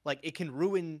haircut, like it can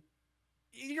ruin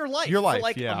your life for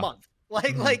like a month.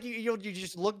 Like you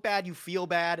just look bad, you feel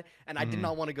bad, and I did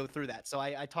not want to go through that. So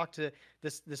I talked to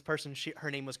this person. Her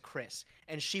name was Chris,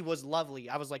 and she was lovely.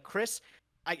 I was like, Chris,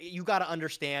 you got to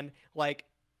understand, like,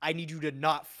 I need you to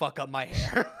not fuck up my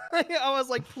hair. I was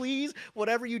like, please,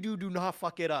 whatever you do, do not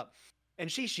fuck it up.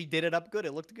 And she did it up good.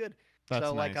 It looked good. That's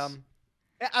so nice. Like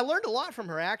I learned a lot from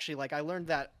her actually. Like I learned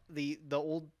that the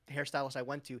old hairstylist I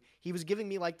went to, he was giving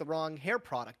me like the wrong hair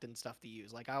product and stuff to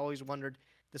use. Like I always wondered,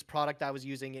 this product I was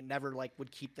using, it never like would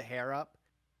keep the hair up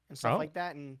and stuff like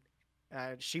that. And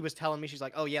she was telling me, she's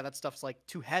like, oh yeah, that stuff's like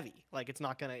too heavy. Like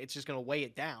it's just gonna weigh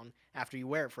it down after you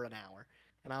wear it for an hour.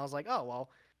 And I was like, oh,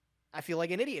 well, I feel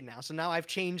like an idiot now. So now I've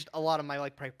changed a lot of my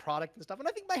like product and stuff. And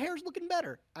I think my hair's looking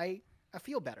better. I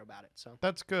feel better about it. So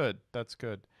that's good. That's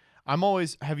good. I'm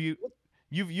always,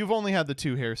 you've only had the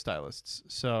two hairstylists.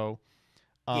 So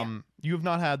you have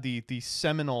not had the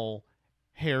seminal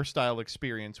hairstyle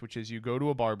experience, which is you go to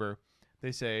a barber,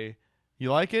 they say,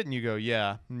 you like it? And you go,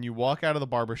 yeah. And you walk out of the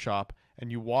barber shop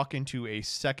and you walk into a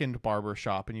second barber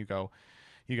shop and you go,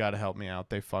 you got to help me out.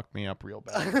 They fucked me up real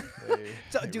bad.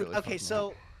 Dude, really okay,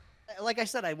 so like I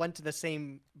said, I went to the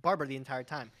same barber the entire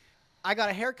time. I got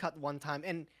a haircut one time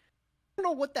and I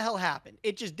don't know what the hell happened.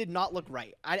 It just did not look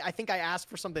right. I think I asked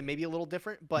for something maybe a little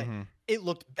different, but it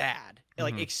looked bad,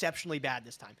 like exceptionally bad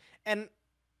this time. And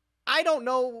I don't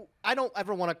know. I don't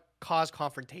ever want to cause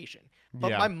confrontation.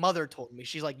 But my mother told me,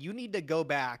 she's like, you need to go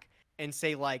back and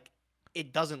say, like,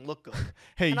 it doesn't look good.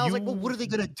 Hey, and I was like, well, what are they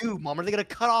going to do, Mom? Are they going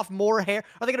to cut off more hair?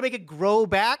 Are they going to make it grow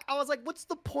back? I was like, what's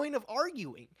the point of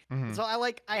arguing? So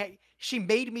she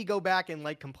made me go back and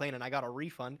like complain and I got a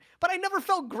refund, but I never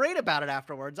felt great about it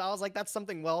afterwards. I was like, that's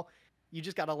something, well, you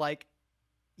just got to like,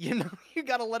 you know, you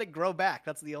got to let it grow back.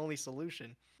 That's the only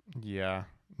solution. Yeah.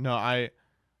 No,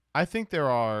 I think there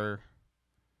are.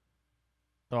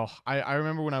 Oh, I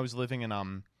remember when I was living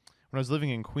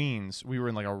in Queens, we were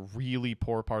in like a really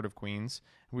poor part of Queens.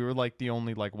 We were like the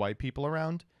only like white people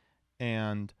around,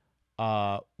 and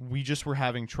we just were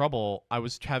having trouble. I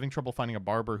was having trouble finding a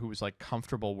barber who was like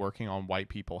comfortable working on white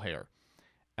people hair,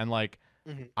 and like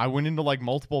I went into like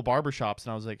multiple barbershops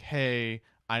and I was like, hey,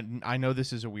 I know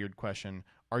this is a weird question.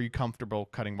 Are you comfortable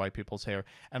cutting white people's hair?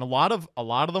 And a lot of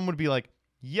them would be like,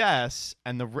 yes,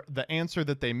 and the answer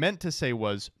that they meant to say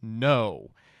was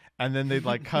no, and then they'd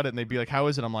like cut it and they'd be like, how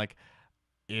is it? I'm like,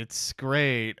 it's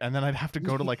great. And then I'd have to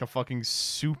go to like a fucking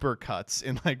Super Cuts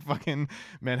in like fucking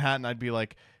Manhattan. I'd be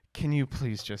like, can you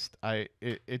please just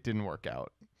it didn't work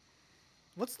out.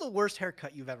 What's the worst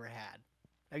haircut you've ever had?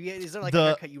 Is there like a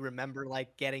haircut you remember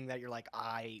like getting that you're like,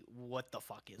 what the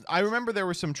fuck is this? I remember there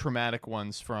were some traumatic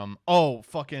ones from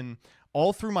fucking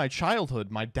all through my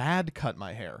childhood. My dad cut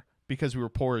my hair because we were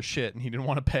poor as shit and he didn't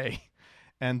want to pay.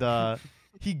 And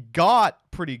he got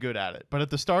pretty good at it. But at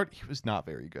the start, he was not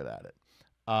very good at it.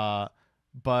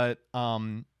 But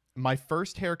my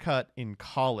first haircut in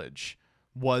college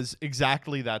was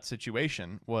exactly that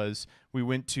situation. Was we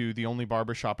went to the only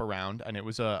barbershop around, and it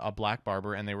was a black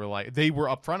barber, and they were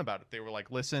upfront about it. They were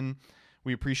like, listen,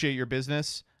 we appreciate your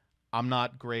business. I'm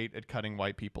not great at cutting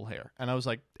white people hair. And I was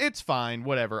like, it's fine,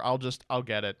 whatever. I'll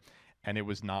get it. And it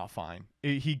was not fine.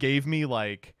 He gave me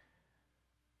like,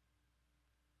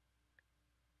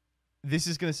 this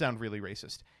is going to sound really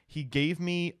racist. He gave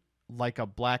me like a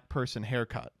black person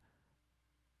haircut.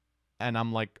 And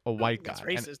I'm like a white guy. That's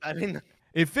racist. I mean,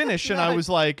 it finished and I was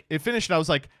like,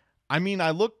 I mean, I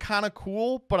look kind of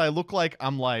cool, but I look like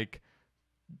I'm like,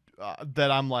 that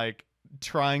I'm like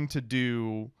trying to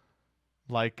do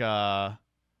like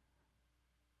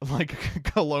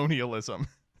colonialism.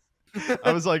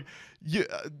 I was like,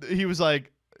 he was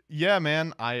like, yeah,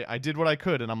 man, I did what I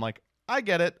could. And I'm like, I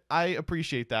get it. I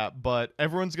appreciate that. But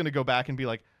everyone's going to go back and be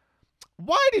like,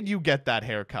 why did you get that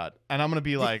haircut? And I'm going to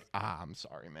be like, I'm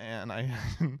sorry, man.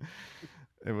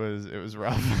 It was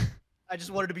rough. I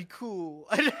just wanted to be cool.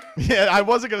 Yeah, I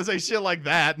wasn't going to say shit like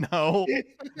that. No.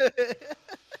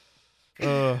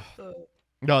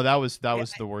 No, that was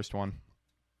the worst one.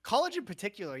 College in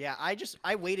particular, yeah.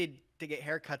 I waited to get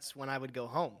haircuts when I would go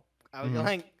home. I would go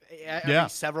like every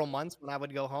several months when I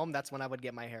would go home. That's when I would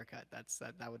get my haircut. That's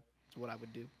what I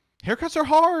would do. Haircuts are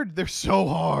hard. They're so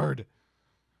hard,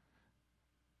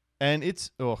 and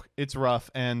it's rough.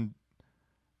 And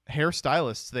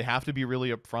hairstylists, they have to be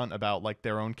really upfront about like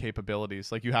their own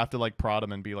capabilities. Like you have to like prod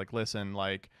them and be like, listen,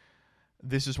 like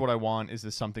this is what I want. Is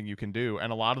this something you can do?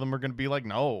 And a lot of them are going to be like,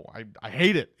 no, I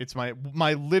hate it. It's my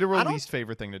literal least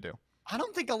favorite thing to do. I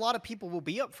don't think a lot of people will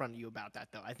be upfront to you about that,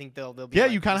 though. I think they'll be yeah,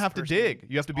 like, you kind of have to dig.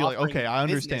 You have to be like, okay, I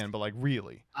understand, but like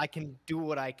really, I can do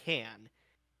what I can.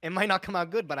 It might not come out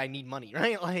good, but I need money,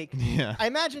 right? Like, yeah. I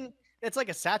imagine it's like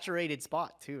a saturated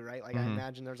spot too, right? Like I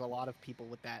imagine there's a lot of people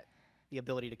with the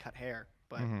ability to cut hair,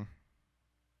 but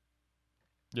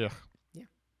yeah.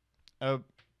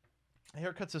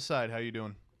 Haircuts aside, how you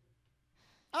doing?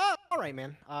 All right,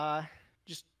 man.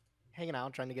 Just hanging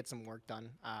out, trying to get some work done.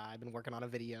 I've been working on a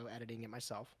video, editing it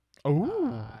myself.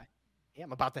 Oh. Yeah,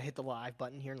 I'm about to hit the live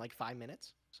button here in like 5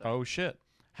 minutes. So. Oh shit.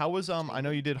 How was I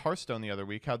know you did Hearthstone the other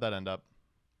week. How'd that end up?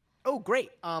 Oh, great.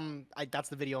 That's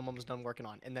the video I'm almost done working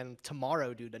on. And then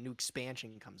tomorrow, dude, a new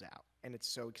expansion comes out, and it's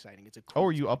so exciting. It's a cool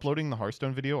are you uploading the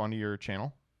Hearthstone video onto your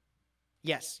channel?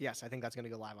 Yes. I think that's going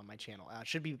to go live on my channel. It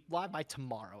should be live by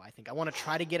tomorrow, I think. I want to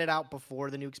try to get it out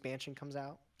before the new expansion comes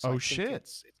out. So shit.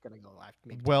 It's going to go live.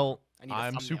 Maybe well,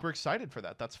 I'm super excited for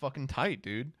that. That's fucking tight,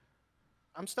 dude.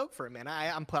 I'm stoked for it, man.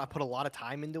 I put a lot of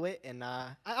time into it, and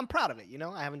I'm proud of it, you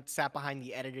know? I haven't sat behind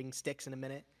the editing sticks in a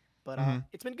minute, but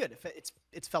it's been good.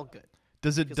 It's felt good.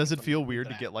 Does it feel weird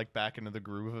to get like back into the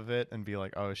groove of it and be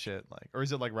like, oh shit, like, or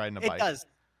is it like riding a bike? It does.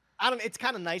 It's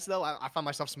kind of nice though. I find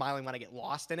myself smiling when I get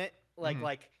lost in it.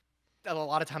 Like a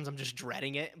lot of times I'm just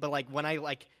dreading it, but like when I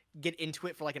like get into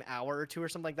it for like an hour or two or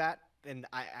something like that, and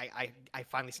I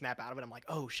finally snap out of it. I'm like,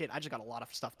 oh shit, I just got a lot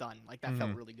of stuff done. Like that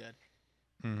felt really good.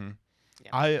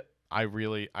 Yeah. I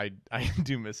really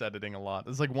do miss editing a lot.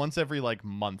 It's like once every like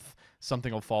month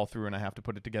something will fall through and I have to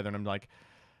put it together, and I'm like,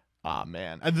 ah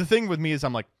man. And the thing with me is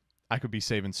I'm like, I could be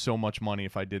saving so much money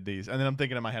if I did these. And then I'm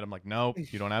thinking in my head, I'm like, nope,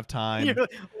 you don't have time. You're the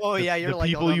like,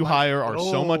 people you hire are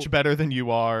so much better than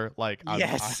you are. Like,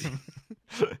 yes.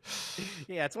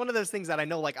 Yeah, it's one of those things that I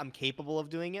know, like, I'm capable of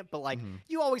doing it, but like,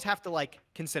 you always have to like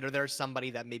consider there's somebody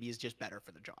that maybe is just better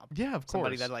for the job. Yeah, of course.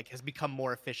 Somebody that like has become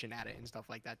more efficient at it and stuff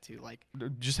like that too. Like,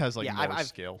 just has like more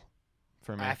skill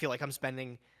for me. I feel like I'm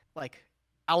spending like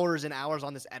hours and hours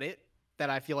on this edit that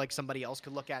I feel like somebody else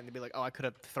could look at and be like, oh, I could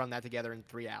have thrown that together in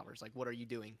 3 hours. Like, what are you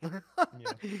doing? And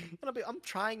I'm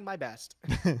trying my best.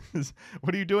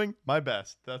 What are you doing? My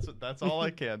best. That's all I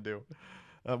can do.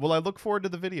 Well, I look forward to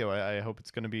the video. I hope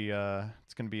it's gonna be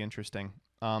interesting.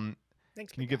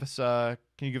 Thanks. Can you give us a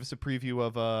preview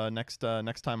of next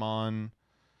time on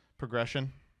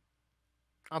Progression?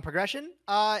 On Progression,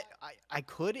 I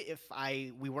could if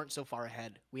we weren't so far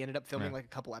ahead. We ended up filming like a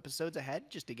couple episodes ahead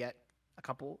just to get a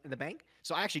couple in the bank.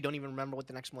 So I actually don't even remember what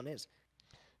the next one is.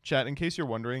 Chat, in case you're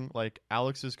wondering, like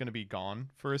Alex is going to be gone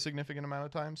for a significant amount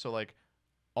of time. So like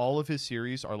all of his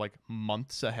series are like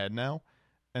months ahead now.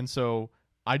 And so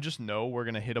I just know we're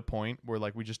going to hit a point where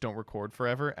like we just don't record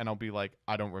forever. And I'll be like,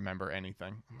 I don't remember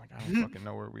anything. I'm like, I don't fucking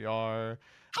know where we are.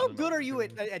 How good are you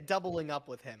at doubling up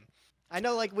with him? I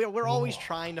know like we're always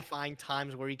trying to find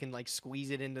times where you can like squeeze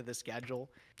it into the schedule.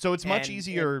 So it's much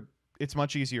easier. It's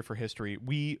much easier for history.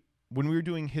 When we were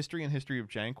doing history and history of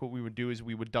Jank, what we would do is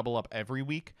we would double up every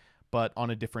week, but on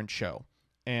a different show.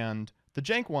 And the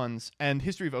Jank ones and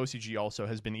history of OCG also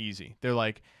has been easy. They're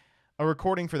like, a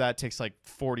recording for that takes like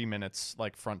 40 minutes,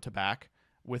 like front to back,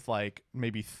 with like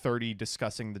maybe 30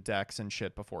 discussing the decks and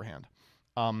shit beforehand.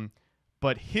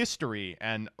 But history,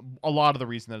 and a lot of the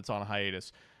reason that it's on a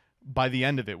hiatus, by the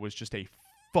end of it was just a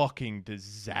fucking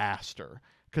disaster.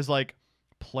 Because like,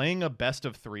 playing a best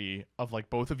of 3 of like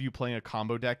both of you playing a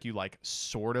combo deck you like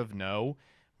sort of know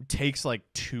takes like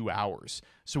 2 hours.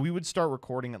 So we would start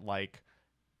recording at like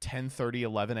 10:30,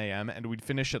 11 a.m. and we'd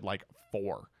finish at like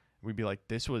 4. We'd be like,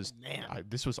 this was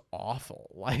awful.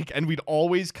 Like, and we'd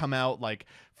always come out like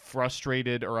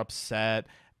frustrated or upset,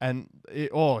 and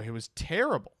it was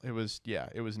terrible. It was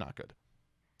not good.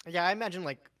 Yeah, I imagine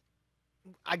like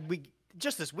we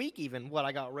just this week even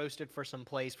I got roasted for some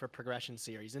plays for Progression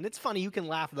series. And it's funny, you can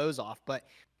laugh those off, but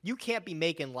you can't be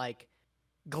making like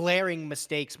glaring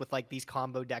mistakes with like these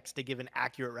combo decks to give an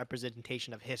accurate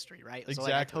representation of history, right? Exactly, So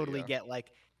like I totally get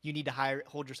like you need to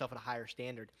hold yourself at a higher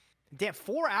standard. Damn,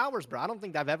 4 hours, bro. I don't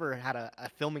think I've ever had a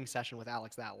filming session with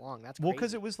Alex that long. That's crazy. Well,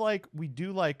 because it was like we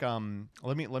do like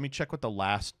let me check what the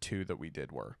last 2 that we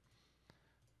did were.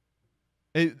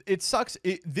 It sucks.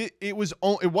 It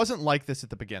wasn't like this at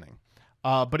the beginning,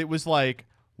 but it was like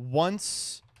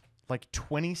once like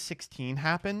 2016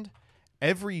 happened,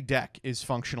 every deck is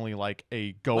functionally like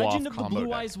a go-off combo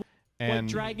deck. And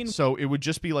Dragon. So it would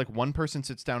just be like one person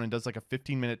sits down and does like a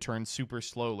 15-minute turn super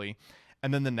slowly,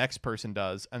 and then the next person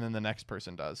does, and then the next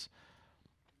person does.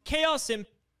 Chaos Imp.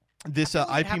 This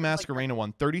IP Masquerena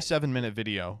one, 37-minute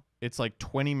video. It's like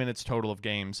 20 minutes total of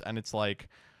games, and it's like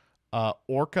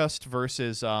Orcust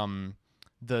versus the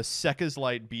Sekka's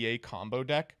Light BA combo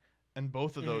deck, and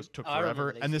both of those took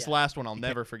forever. And this last one I'll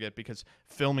never forget because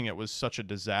filming it was such a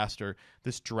disaster.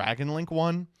 This Dragon Link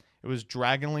one, it was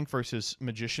Dragon Link versus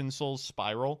Magician Souls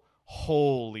Spiral.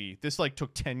 Holy, this like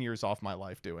took 10 years off my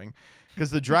life doing. Because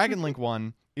the Dragon Link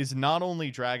one is not only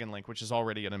Dragon Link, which is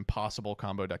already an impossible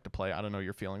combo deck to play. I don't know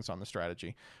your feelings on the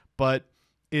strategy, but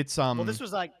it's well, this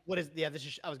was like this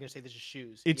is I was gonna say this is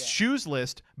shoes. It's shoes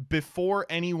list before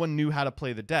anyone knew how to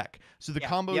play the deck. So the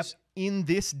combos in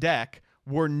this deck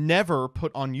were never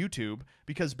put on YouTube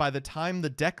because by the time the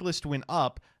deck list went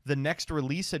up, the next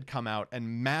release had come out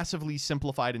and massively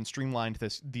simplified and streamlined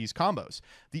these combos.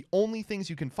 The only things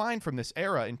you can find from this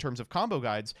era in terms of combo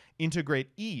guides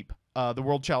integrate Eeb, the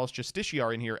World Chalice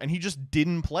Justiciar, in here, and he just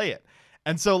didn't play it.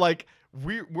 And so like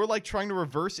we're like trying to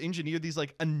reverse engineer these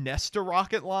like Anesta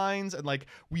rocket lines, and like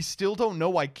we still don't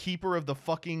know why Keeper of the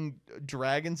fucking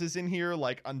Dragons is in here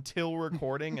like until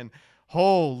recording. And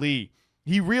holy,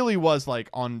 he really was like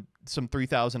on some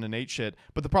 3008 shit.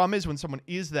 But the problem is when someone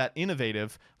is that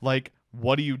innovative, like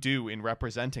what do you do in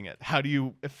representing it? How do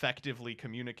you effectively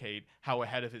communicate how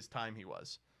ahead of his time he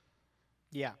was?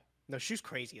 Yeah. No, she's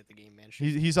crazy at the game, man.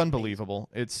 He's unbelievable.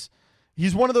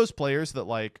 He's one of those players that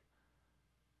like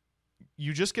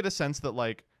you just get a sense that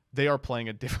like they are playing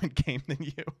a different game than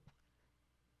you.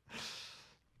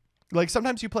 Like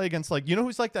sometimes you play against like, you know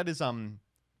who's like that is Dinka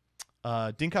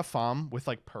Pham with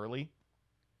like Pearly.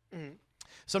 Mm-hmm.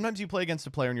 Sometimes you play against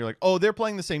a player and you're like, oh, they're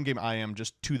playing the same game I am,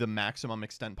 just to the maximum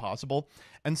extent possible.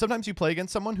 And sometimes you play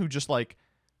against someone who just like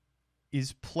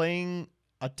is playing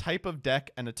a type of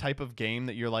deck and a type of game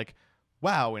that you're like,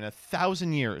 wow, in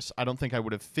 1,000 years, I don't think I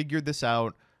would have figured this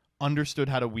out, understood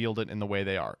how to wield it in the way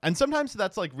they are. And sometimes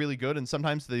that's like really good, and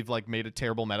sometimes they've like made a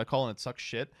terrible meta call and it sucks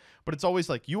shit. But it's always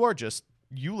like you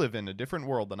live in a different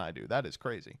world than I do. That is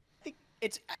crazy.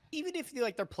 It's even if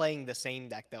they're playing the same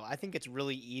deck though, I think it's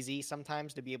really easy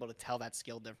sometimes to be able to tell that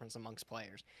skill difference amongst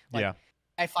players. Like, yeah.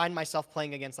 I find myself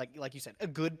playing against like you said, a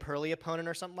good Pearly opponent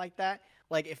or something like that.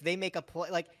 Like if they make a play,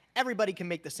 like everybody can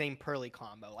make the same Pearly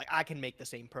combo. Like I can make the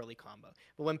same Pearly combo.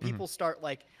 But when people start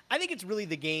like, I think it's really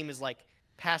the game is like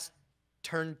past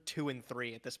turn 2 and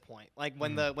 3 at this point. Like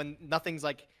when when nothing's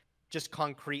like just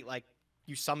concrete, like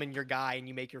you summon your guy and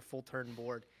you make your full turn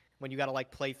board. When you got to like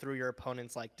play through your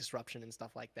opponent's like disruption and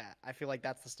stuff like that. I feel like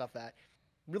that's the stuff that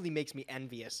really makes me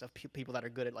envious of people that are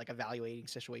good at like evaluating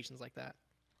situations like that.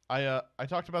 I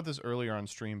talked about this earlier on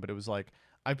stream, but it was like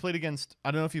I played against, I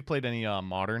don't know if you played any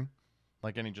modern,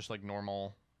 like any just like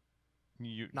normal.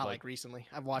 Not like recently.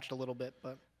 I've watched a little bit,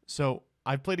 but. So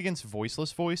I've played against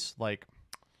Voiceless Voice like,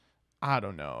 I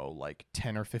don't know, like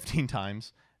 10 or 15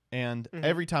 times. And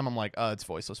every time I'm like, it's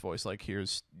Voiceless Voice. Like,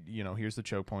 here's the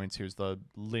choke points. Here's the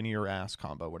linear ass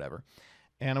combo, whatever.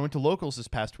 And I went to locals this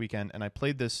past weekend, and I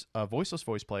played this Voiceless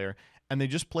Voice player, and they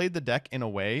just played the deck in a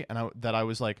way that I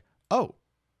was like, oh,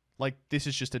 like, this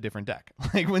is just a different deck.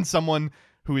 Like, when someone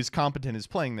who is competent is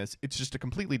playing this, it's just a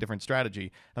completely different strategy.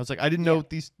 And I was like, I didn't know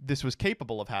this was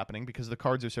capable of happening because the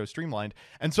cards are so streamlined.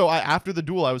 And so after the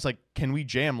duel, I was like, can we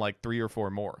jam, like, 3 or 4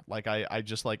 more? Like, I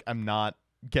just, like, I'm not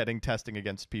getting testing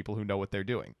against people who know what they're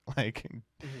doing. Like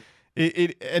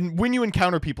and when you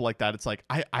encounter people like that, it's like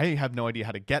I have no idea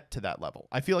how to get to that level.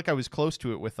 I feel like I was close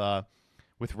to it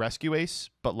with Rescue Ace,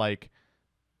 but like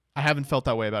I haven't felt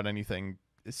that way about anything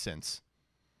since.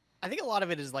 I think a lot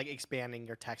of it is like expanding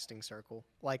your texting circle.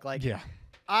 Like yeah.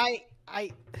 I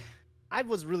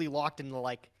was really locked into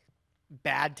like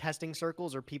bad testing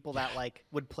circles or people that like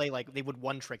would play like they would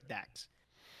one trick decks.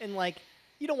 And like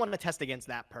you don't want to test against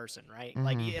that person, right?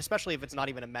 Like, especially if it's not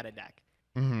even a meta deck.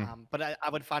 But I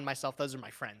would find myself, those are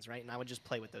my friends, right? And I would just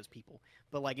play with those people.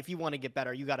 But like, if you want to get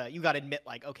better, you gotta admit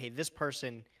like, okay, this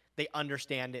person, they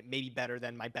understand it maybe better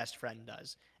than my best friend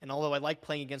does. And although I like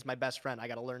playing against my best friend, I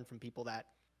got to learn from people that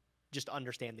just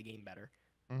understand the game better.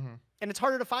 And it's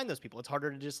harder to find those people. It's harder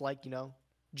to just like,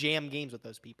 jam games with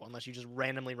those people unless you just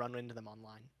randomly run into them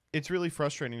online. It's really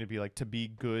frustrating to be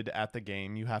good at the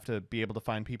game. You have to be able to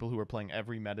find people who are playing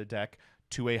every meta deck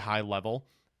to a high level,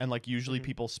 and like usually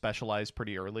people specialize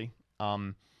pretty early.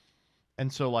 And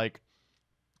so like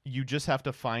you just have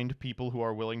to find people who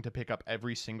are willing to pick up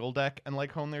every single deck and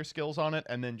like hone their skills on it,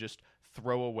 and then just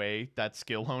throw away that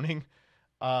skill honing.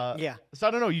 Yeah. So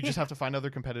I don't know. You just have to find other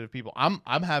competitive people.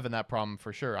 I'm having that problem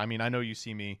for sure. I mean, I know you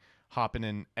see me hopping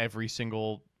in every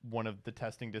single one of the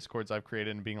testing discords I've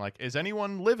created and being like, is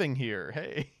anyone living here?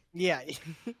 Hey. Yeah.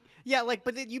 Yeah, like,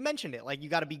 but you mentioned it. Like, you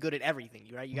got to be good at everything,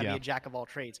 right? You got to be a jack of all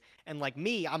trades. And like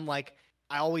me, I'm like,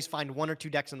 I always find 1 or 2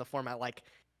 decks in the format. Like,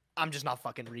 I'm just not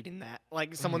fucking reading that.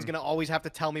 Like, someone's going to always have to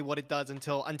tell me what it does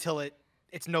until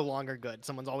it's no longer good.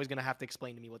 Someone's always going to have to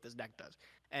explain to me what this deck does.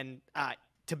 And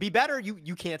to be better,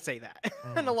 you can't say that.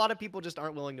 And a lot of people just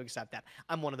aren't willing to accept that.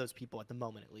 I'm one of those people at the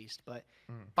moment, at least. But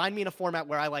find me in a format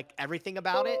where I like everything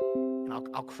about it, and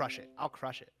I'll crush it. I'll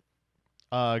crush it.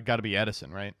 Got to be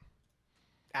Edison, right?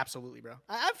 Absolutely, bro.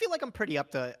 I feel like I'm pretty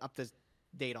up to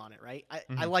date on it, right?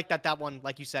 I like that one,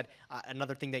 like you said,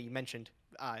 another thing that you mentioned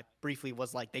briefly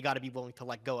was like they got to be willing to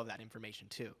let go of that information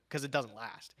too, because it doesn't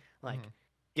last. Like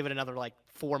give it another like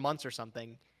 4 months or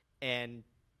something, and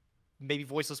maybe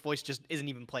Voiceless Voice just isn't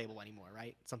even playable anymore,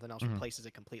 right? Something else replaces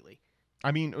it completely.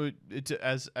 I mean, it's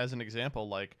as an example,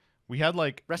 like we had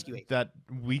like Rescue 8. That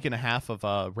week and a half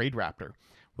of Raid Raptor.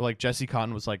 Where like Jesse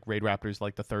Cotton was like Raid Raptor's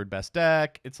like the 3rd best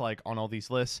deck. It's like on all these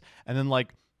lists, and then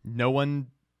like no one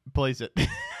plays it.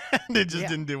 And it just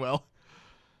didn't do well.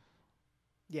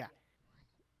 Yeah.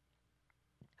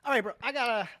 All right, bro. I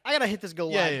gotta hit this go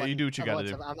live. Yeah, you do what you gotta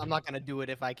do. I'm not gonna do it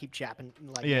if I keep chapping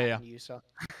like you. So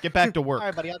get back to work. All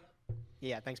right, buddy.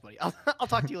 Thanks, buddy. I'll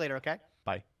talk to you later. Okay.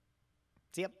 Bye.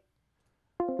 See ya.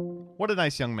 What a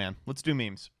nice young man. Let's do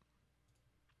memes.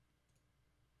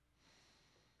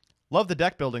 Love the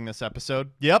deck building this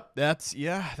episode. Yep, that's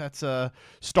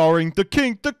starring the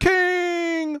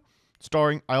king.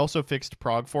 Starring, I also fixed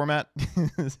Prague format.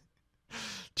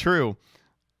 True.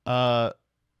 I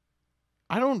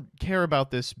don't care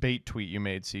about this bait tweet you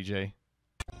made, CJ.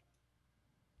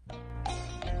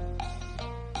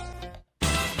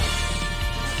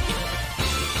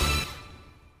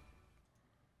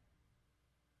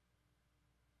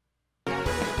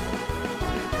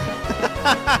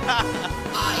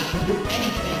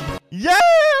 Yeah!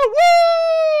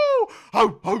 Woo!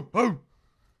 Ho, ho, ho!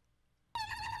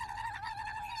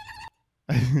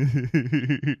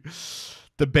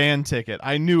 The band ticket.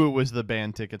 I knew it was the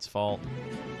band ticket's fault.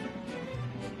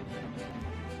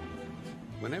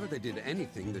 Whenever they did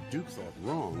anything the Duke thought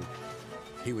wrong,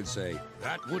 he would say,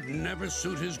 "That would never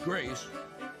suit his grace."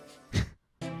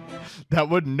 That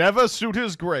would never suit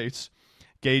his grace.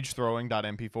 Gage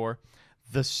throwing.mp4.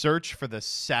 The search for the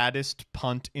saddest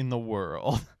punt in the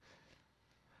world.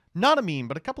 Not a meme,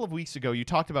 but a couple of weeks ago you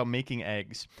talked about making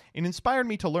eggs. It inspired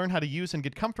me to learn how to use and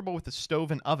get comfortable with the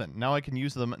stove and oven. Now I can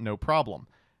use them no problem.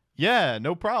 Yeah,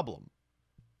 no problem.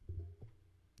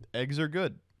 Eggs are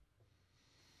good.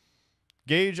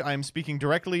 Gage, I am speaking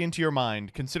directly into your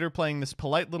mind. Consider playing this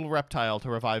polite little reptile to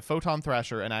revive Photon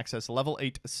Thrasher and access level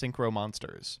 8 synchro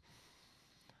monsters.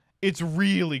 It's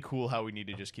really cool how we need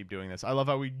to just keep doing this. I love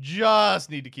how we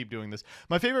just need to keep doing this.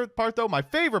 My favorite part, though,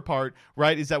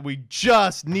 right, is that we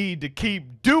just need to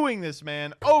keep doing this,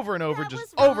 man, over and over,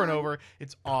 just over and over.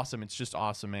 It's awesome. It's just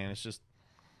awesome, man. It's just...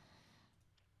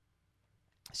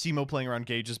 Simo playing around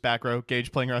Gage's back row.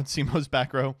 Gage playing around Simo's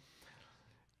back row.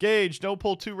 Gage, don't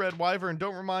pull 2 red wyvern.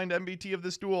 Don't remind MBT of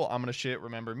this duel. I'm gonna shit.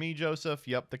 Remember me, Joseph.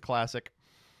 Yep, the classic.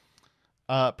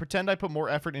 Pretend I put more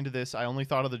effort into this. I only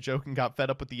thought of the joke and got fed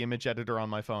up with the image editor on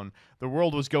my phone. The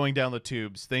world was going down the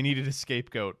tubes. They needed a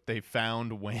scapegoat. They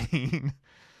found Wayne.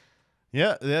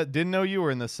 Yeah, didn't know you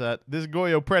were in the set. This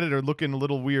yugioh Predator looking a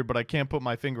little weird, but I can't put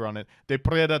my finger on it. The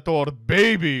Predator,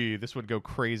 baby! This would go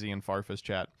crazy in Farfa's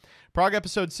chat. Prague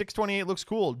episode 628 looks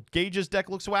cool. Gage's deck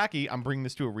looks wacky. I'm bringing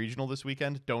this to a regional this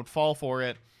weekend. Don't fall for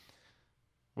it.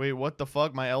 Wait, what the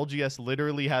fuck? My LGS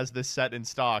literally has this set in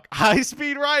stock. High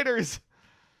Speed Riders!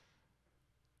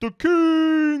 The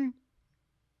king!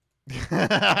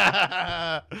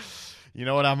 You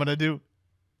know what I'm going to do?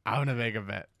 I'm going to make a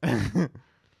bet.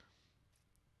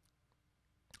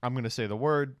 I'm going to say the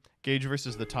word. Gage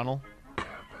versus the tunnel.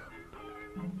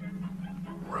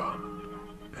 Run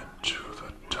into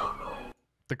the tunnel.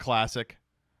 The classic.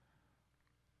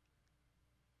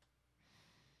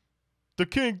 The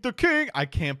king, the king! I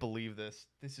can't believe this.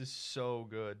 This is so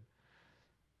good.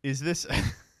 Is this...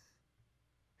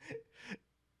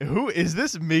 Who is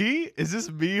this? Me? Is this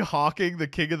me hawking the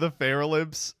King of the Fair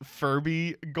Olymps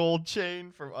Furby gold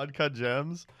chain from Uncut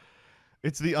Gems?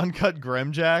 It's the uncut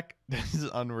Gremjack. This is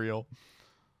unreal.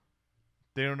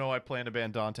 They don't know I plan to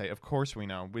ban Dante. Of course we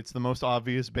know. It's the most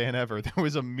obvious ban ever. There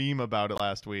was a meme about it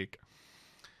last week.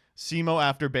 Simo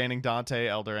after banning Dante,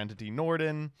 Elder Entity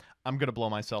Norden. I'm going to blow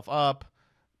myself up.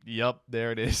 Yup,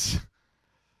 there it is.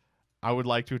 I would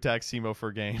like to attack Simo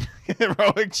for game.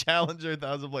 Heroic Challenger,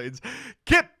 1,000 Blades.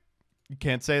 Kip! You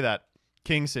can't say that.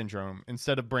 King Syndrome.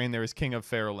 Instead of Brain, there is King of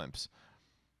Fair Olymps.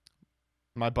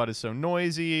 My butt is so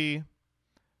noisy.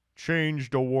 Change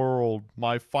the world.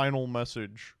 My final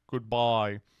message.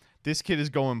 Goodbye. This kid is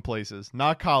going places.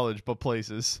 Not college, but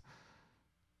places.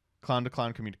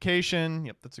 Clown-to-clown communication.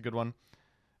 Yep, that's a good one.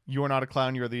 You are not a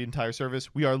clown. You are the entire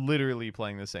service. We are literally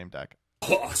playing the same deck.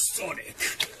 Oh, Sonic,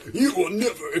 you will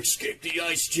never escape the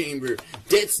ice chamber.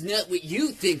 That's not what you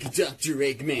think, Dr.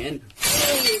 Eggman.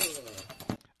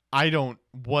 I don't...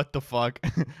 What the fuck?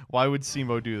 Why would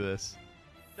Simo do this?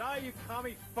 Die, you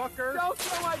commie fucker! Don't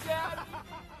kill my dad!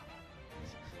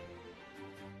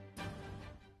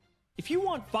 If you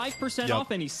want 5% Yup.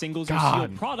 off any singles or God.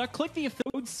 sealed product, click the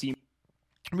affiliate Simo.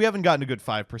 We haven't gotten a good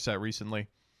 5% recently.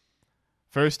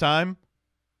 First time?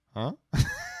 Huh?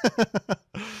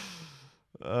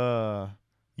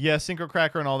 Yeah, Synchro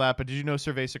Cracker and all that, but did you know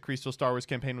Cerveza Crystal Star Wars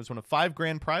campaign was one of 5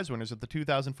 grand prize winners at the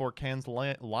 2004 Cannes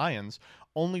Lions,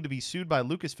 only to be sued by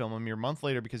Lucasfilm a mere month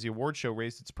later because the award show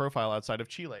raised its profile outside of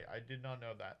Chile? I did not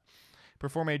know that.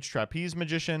 Perform Age Trapeze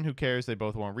Magician, who cares? They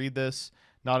both won't read this.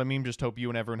 Not a meme, just hope you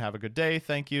and everyone have a good day.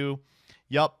 Thank you.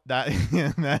 Yup, that's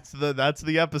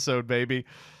the episode, baby.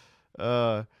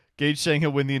 Gage saying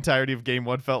he'll win the entirety of game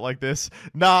 1 felt like this.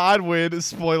 Nah, I'd win.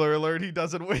 Spoiler alert, he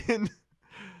doesn't win.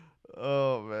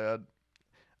 Oh, man.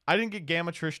 I didn't get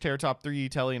Gamma Trish Terror Top 3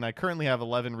 Telly, and I currently have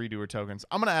 11 Redoer tokens.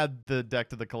 I'm going to add the deck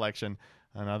to the collection.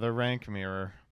 Another rank mirror.